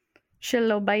old. She's a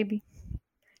little baby.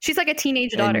 She's like a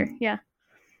teenage daughter. Yeah.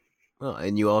 Oh,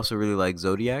 and you also really like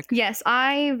Zodiac? Yes,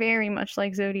 I very much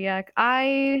like Zodiac.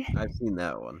 I've seen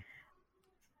that one.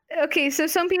 Okay, so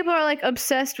some people are like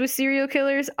obsessed with serial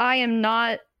killers. I am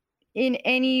not in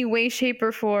any way, shape,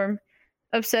 or form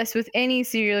obsessed with any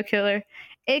serial killer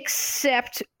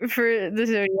except for the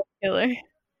Zodiac killer.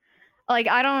 Like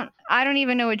I don't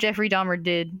even know what Jeffrey Dahmer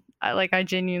did. I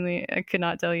genuinely could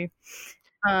not tell you.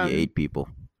 He ate people.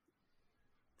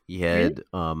 He had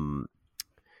really?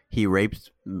 He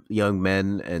raped young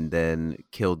men and then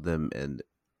killed them, and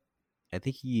I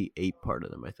think he ate part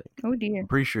of them. I think. Oh dear. I'm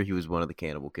pretty sure he was one of the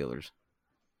cannibal killers.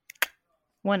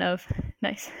 One of.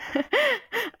 Nice.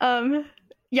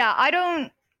 Yeah, I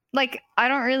don't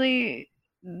really,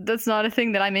 that's not a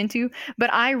thing that I'm into,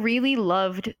 but I really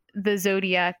loved the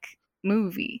Zodiac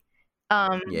movie.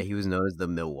 Yeah, he was known as the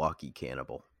Milwaukee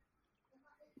Cannibal.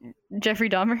 Jeffrey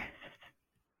Dahmer.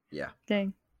 Yeah.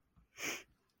 Dang.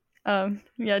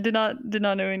 Yeah, did not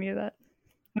know any of that.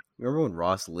 Remember when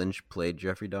Ross Lynch played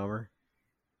Jeffrey Dahmer?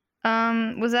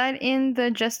 Was that in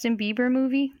the Justin Bieber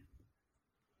movie?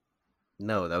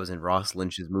 No, that was in Ross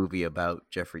Lynch's movie about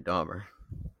Jeffrey Dahmer.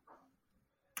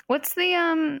 What's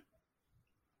the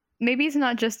maybe it's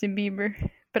not Justin Bieber,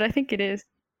 but I think it is.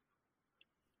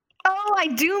 Oh, I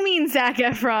do mean Zac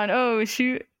Efron. Oh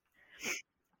shoot.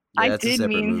 Yeah, I did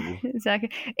mean movie.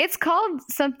 Zac. It's called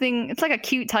something. It's like a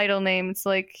cute title name. It's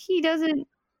like he doesn't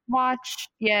watch.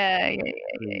 Yeah.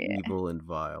 Evil and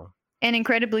Vile. And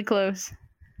Incredibly Close.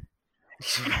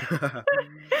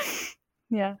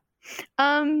 Yeah.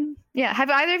 Yeah. Have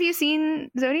either of you seen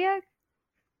Zodiac?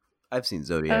 I've seen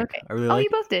Zodiac. Okay. I really you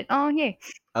both did. Oh, yay.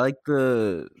 I like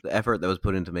the effort that was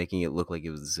put into making it look like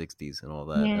it was the 60s and all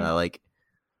that. Yeah. And I like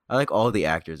all the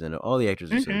actors in it. All the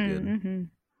actors are so good. Mm-hmm.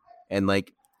 And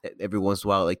like every once in a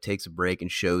while, it like takes a break and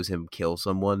shows him kill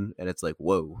someone, and it's like,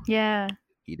 whoa. Yeah.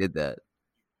 He did that.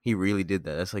 He really did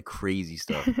that. That's like crazy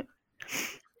stuff.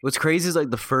 What's crazy is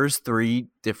like the first 3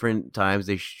 different times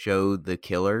they show the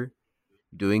killer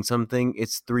doing something,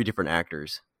 it's 3 different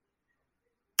actors.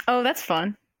 Oh, that's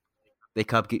fun. They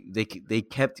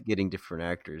kept getting different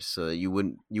actors, so you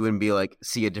wouldn't be like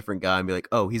see a different guy and be like,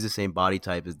 oh, he's the same body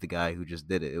type as the guy who just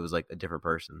did it. It was like a different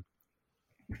person.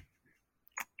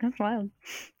 That's wild.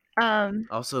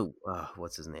 Also,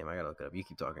 what's his name? I gotta look it up. You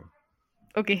keep talking.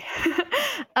 Okay.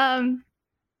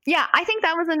 Yeah, I think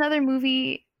that was another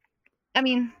movie. I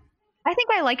mean, I think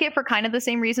I like it for kind of the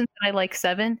same reasons that I like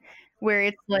Seven, where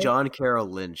it's like John Carroll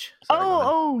Lynch. Sorry,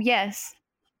 oh, yes.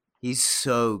 He's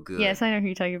so good. Yes, I know who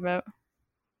you're talking about.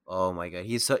 Oh my god,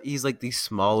 he's like the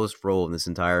smallest role in this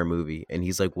entire movie, and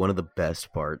he's like one of the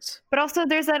best parts. But also,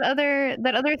 there's that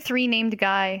other 3 named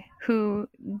guy who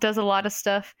does a lot of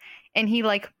stuff, and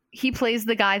he plays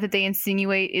the guy that they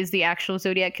insinuate is the actual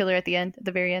Zodiac killer at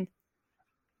the very end.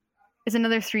 It's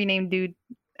another 3 named dude.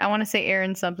 I want to say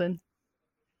Aaron something.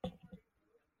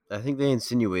 I think they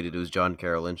insinuated it was John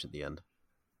Carroll Lynch at the end.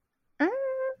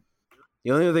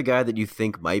 The only other guy that you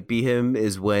think might be him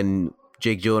is when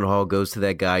Jake Gyllenhaal goes to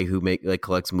that guy who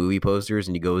collects movie posters,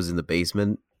 and he goes in the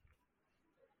basement.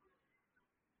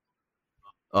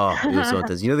 Oh, it was so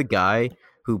intense. You know the guy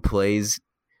who plays...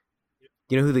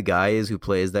 You know who the guy is who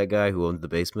plays that guy who owns the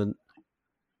basement?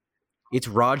 It's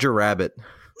Roger Rabbit.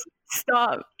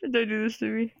 Stop. Don't do this to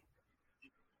me.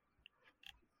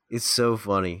 It's so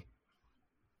funny.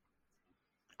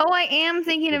 Oh, I am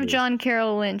thinking of John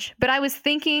Carroll Lynch, but I was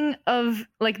thinking of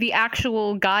like the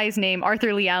actual guy's name,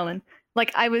 Arthur Lee Allen.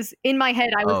 Like I was in my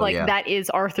head, I was that is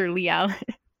Arthur Lee Allen.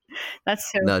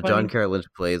 That's so funny. John Carroll Lynch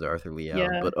plays Arthur Lee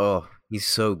Allen, but he's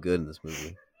so good in this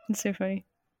movie. It's so funny.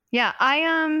 Yeah,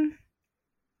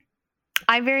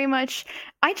 I very much,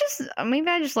 I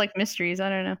just like mysteries. I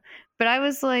don't know, but I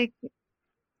was like,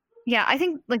 yeah, I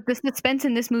think like the suspense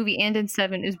in this movie and in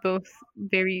Seven is both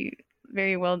very,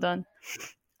 very well done.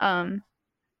 Um,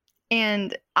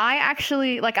 and I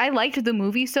actually like I liked the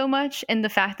movie so much, and the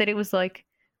fact that it was like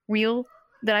real,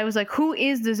 that I was like, who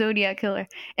is the Zodiac killer?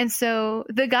 And so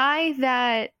the guy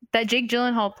that Jake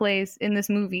Gyllenhaal plays in this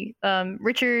movie,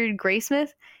 Richard Graysmith,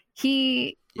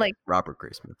 he like Robert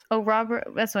Graysmith. Oh, Robert,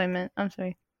 that's what I meant. I'm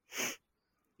sorry.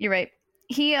 You're right.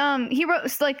 He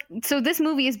wrote like, so this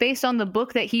movie is based on the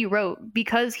book that he wrote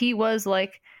because he was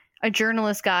like a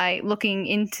journalist guy looking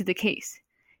into the case.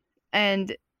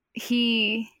 And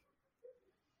he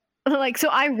like, so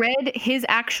I read his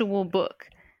actual book,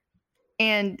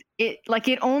 and it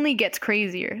only gets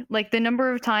crazier. Like the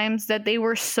number of times that they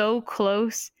were so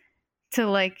close to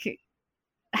like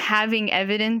having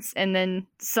evidence and then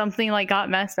something like got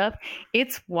messed up.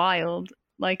 It's wild.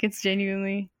 Like it's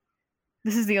genuinely,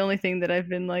 this is the only thing that I've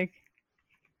been like,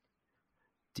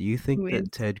 Do you think who that is?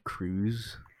 Ted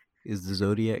Cruz is the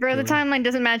Zodiac Bro, the killer? timeline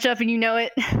doesn't match up and you know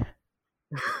it.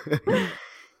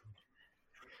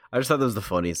 I just thought that was the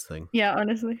funniest thing. Yeah,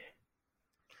 honestly.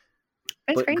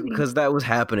 It's crazy. Because that was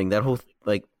happening. That whole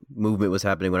like movement was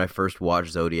happening when I first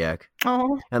watched Zodiac.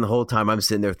 Oh. And the whole time I'm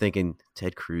sitting there thinking,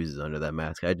 Ted Cruz is under that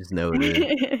mask. I just know it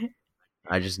is.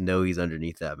 I just know he's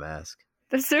underneath that mask.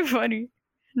 That's so funny.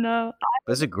 No.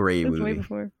 That's a great That's movie. way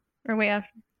before. Or way after.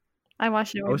 I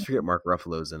watched it. I Way always before. forget Mark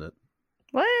Ruffalo's in it.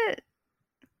 What?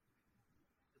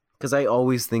 Because I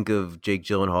always think of Jake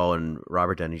Gyllenhaal and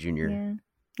Robert Downey Jr. Yeah,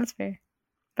 that's fair.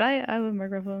 But I love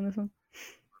Mark Ruffalo in this one.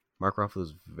 Mark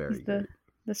Ruffalo's very He's good.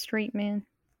 the straight man.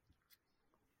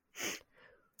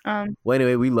 Well,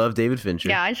 anyway, we love David Fincher.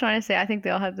 Yeah, I just want to say I think they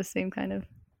all have the same kind of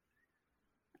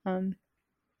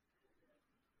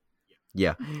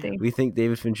Yeah. thing. We think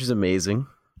David Fincher's amazing.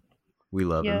 We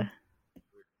love him.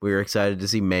 We're excited to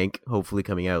see Mank hopefully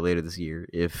coming out later this year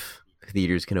if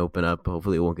theaters can open up.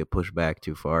 Hopefully it won't get pushed back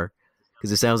too far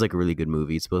because it sounds like a really good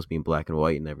movie. It's supposed to be in black and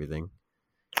white and everything.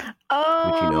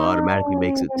 Oh, which automatically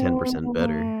makes it 10%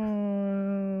 better.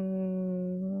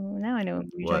 Now I know what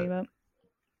you're talking about.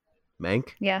 Mank?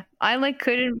 Yeah, I like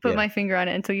couldn't put my finger on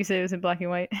it until you said it was in black and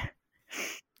white.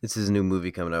 It's his new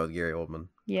movie coming out with Gary Oldman.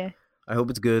 Yeah. I hope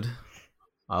it's good.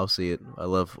 I'll see it. I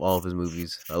love all of his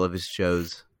movies. I love his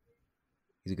shows.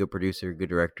 He's a good producer, good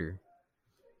director.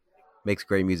 Makes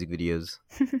great music videos.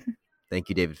 Thank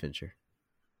you, David Fincher.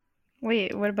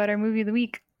 Wait, what about our movie of the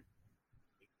week?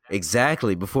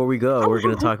 Exactly. Before we go, we're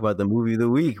going to talk about the movie of the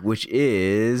week, which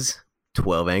is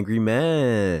 12 Angry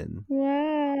Men.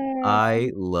 Wow.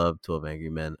 I love 12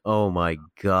 Angry Men. Oh my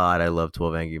God, I love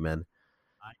 12 Angry Men.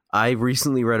 I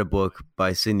recently read a book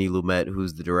by Sidney Lumet,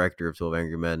 who's the director of 12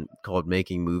 Angry Men, called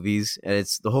Making Movies. And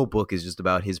the whole book is just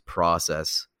about his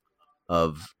process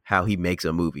of how he makes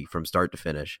a movie from start to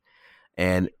finish.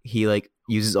 And he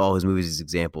uses all his movies as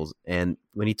examples. And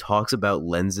when he talks about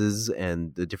lenses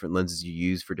and the different lenses you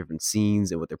use for different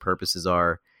scenes and what their purposes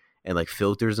are and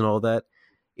filters and all that,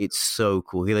 it's so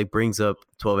cool. He brings up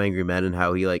 12 Angry Men and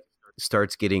how he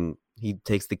he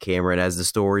takes the camera, and as the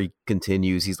story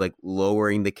continues, he's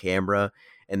lowering the camera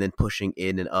and then pushing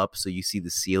in and up so you see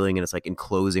the ceiling, and it's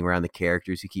enclosing around the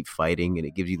characters who keep fighting, and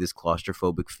it gives you this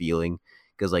claustrophobic feeling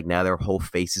because now their whole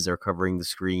faces are covering the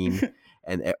screen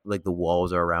and the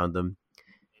walls are around them.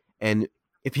 And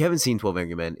if you haven't seen 12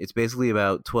 Angry Men, it's basically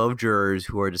about 12 jurors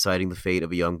who are deciding the fate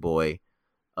of a young boy.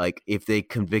 If they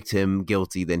convict him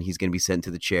guilty, then he's going to be sent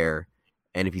to the chair.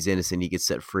 And if he's innocent, he gets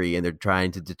set free. And they're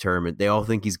trying to determine, they all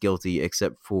think he's guilty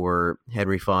except for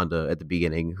Henry Fonda at the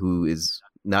beginning, who is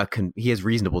not, he has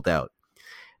reasonable doubt.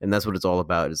 And that's what it's all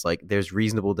about. It's there's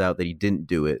reasonable doubt that he didn't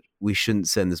do it. We shouldn't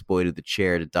send this boy to the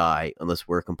chair to die unless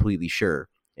we're completely sure.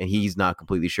 And he's not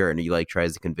completely sure. And he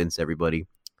tries to convince everybody.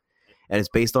 And it's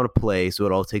based on a play. So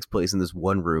it all takes place in this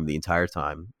one room the entire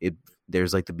time.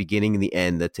 There's the beginning and the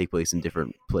end that take place in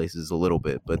different places a little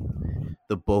bit, but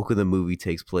the bulk of the movie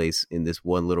takes place in this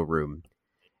one little room,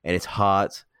 and it's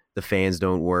hot. The fans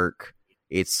don't work.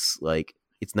 It's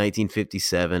it's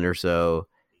 1957 or so.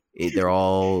 They're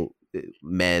all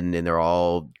men and they're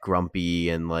all grumpy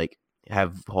and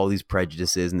have all these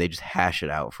prejudices, and they just hash it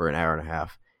out for an hour and a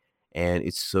half. And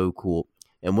it's so cool.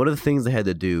 And one of the things they had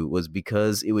to do was,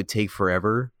 because it would take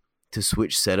forever to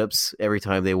switch setups every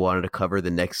time they wanted to cover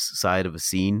the next side of a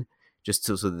scene, just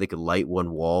so that they could light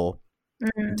one wall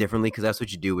differently, because that's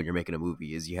what you do when you're making a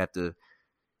movie, is you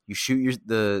shoot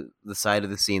the side of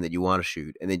the scene that you want to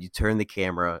shoot, and then you turn the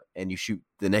camera and you shoot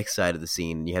the next side of the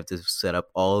scene, and you have to set up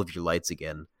all of your lights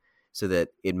again so that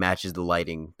it matches the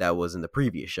lighting that was in the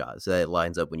previous shot, so that it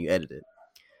lines up when you edit it.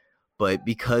 But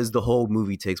because the whole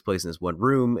movie takes place in this one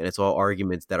room and it's all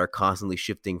arguments that are constantly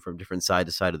shifting from different side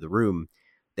to side of the room,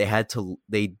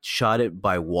 they shot it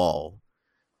by wall.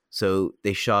 So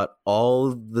they shot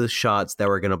all the shots that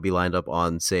were going to be lined up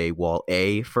on, say, wall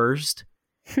A first,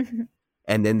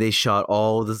 and then they shot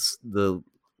all the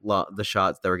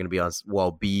shots that were going to be on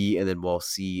wall B, and then wall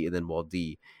C, and then wall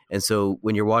D. And so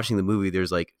when you're watching the movie,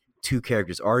 there's like two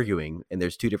characters arguing, and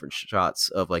there's two different shots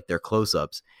of like their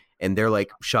close-ups, and they're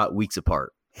like shot weeks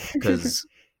apart because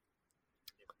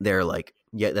they're like,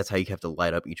 yeah, that's how you have to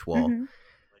light up each wall. Mhm.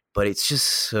 But it's just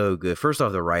so good. First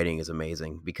off, the writing is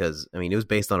amazing because, I mean, it was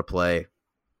based on a play.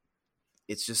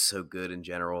 It's just so good in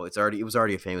general. It was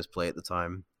already a famous play at the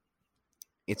time.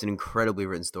 It's an incredibly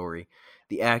written story.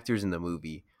 The actors in the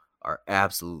movie are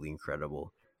absolutely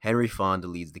incredible. Henry Fonda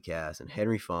leads the cast, and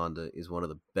Henry Fonda is one of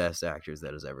the best actors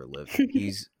that has ever lived.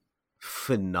 He's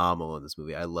phenomenal in this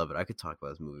movie. I love it. I could talk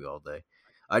about this movie all day.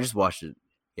 I just watched it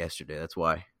yesterday. That's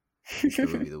why it's the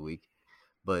movie of the week.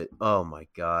 But oh my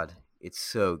god, it's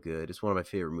so good. It's one of my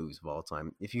favorite movies of all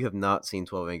time. If you have not seen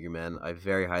 12 Angry Men, I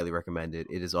very highly recommend it.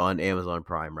 It is on Amazon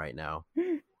Prime right now.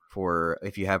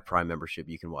 If you have Prime membership,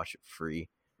 you can watch it free.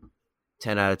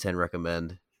 10 out of 10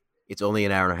 recommend. It's only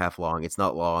an hour and a half long. It's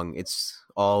not long. It's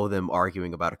all of them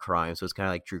arguing about a crime. So it's kind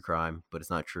of like true crime, but it's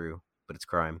not true, but it's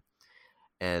crime.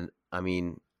 And I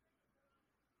mean,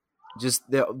 just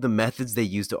the methods they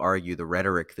use to argue, the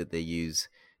rhetoric that they use,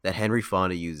 that Henry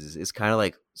Fonda uses, is kind of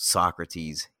like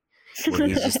Socrates, where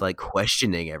he's just like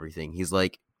questioning everything. He's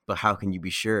like, but how can you be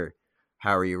sure?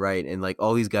 How are you right? And like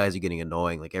all these guys are getting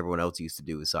annoying, like everyone else used to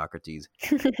do with Socrates,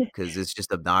 because it's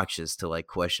just obnoxious to like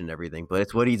question everything. But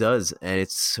it's what he does, and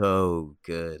it's so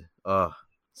good. Oh,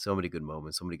 so many good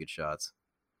moments, so many good shots.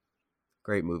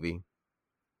 Great movie.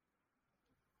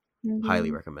 Highly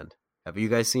recommend. Have you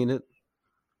guys seen it?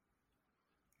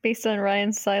 Based on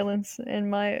Ryan's silence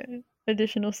and my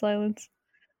additional silence,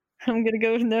 I'm gonna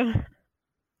go with no.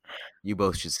 You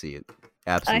both should see it.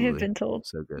 Absolutely. I have been told.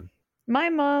 So good. My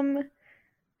mom,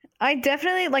 I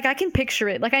definitely, like, I can picture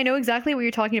it. Like, I know exactly what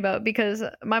you're talking about because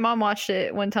my mom watched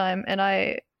it one time and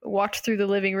I walked through the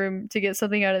living room to get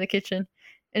something out of the kitchen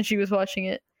and she was watching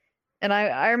it. And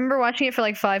I remember watching it for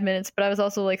like 5 minutes, but I was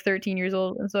also like 13 years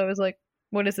old. And so I was like,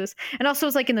 what is this? And also it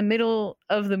was like in the middle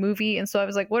of the movie. And so I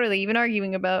was like, what are they even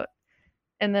arguing about?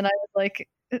 And then I was like,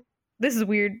 this is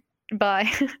weird.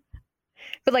 Bye.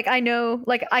 But like, I know,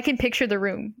 like, I can picture the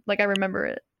room. Like, I remember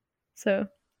it. So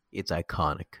it's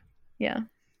iconic. Yeah,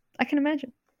 I can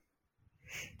imagine.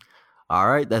 All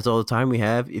right, that's all the time we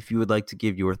have. If you would like to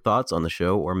give your thoughts on the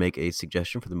show or make a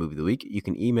suggestion for the movie of the week, you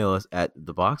can email us at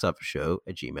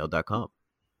theboxofficeshow@gmail.com.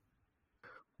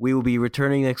 We will be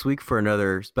returning next week for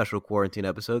another special quarantine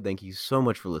episode. Thank you so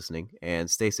much for listening, and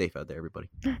stay safe out there, everybody.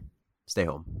 Stay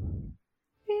home.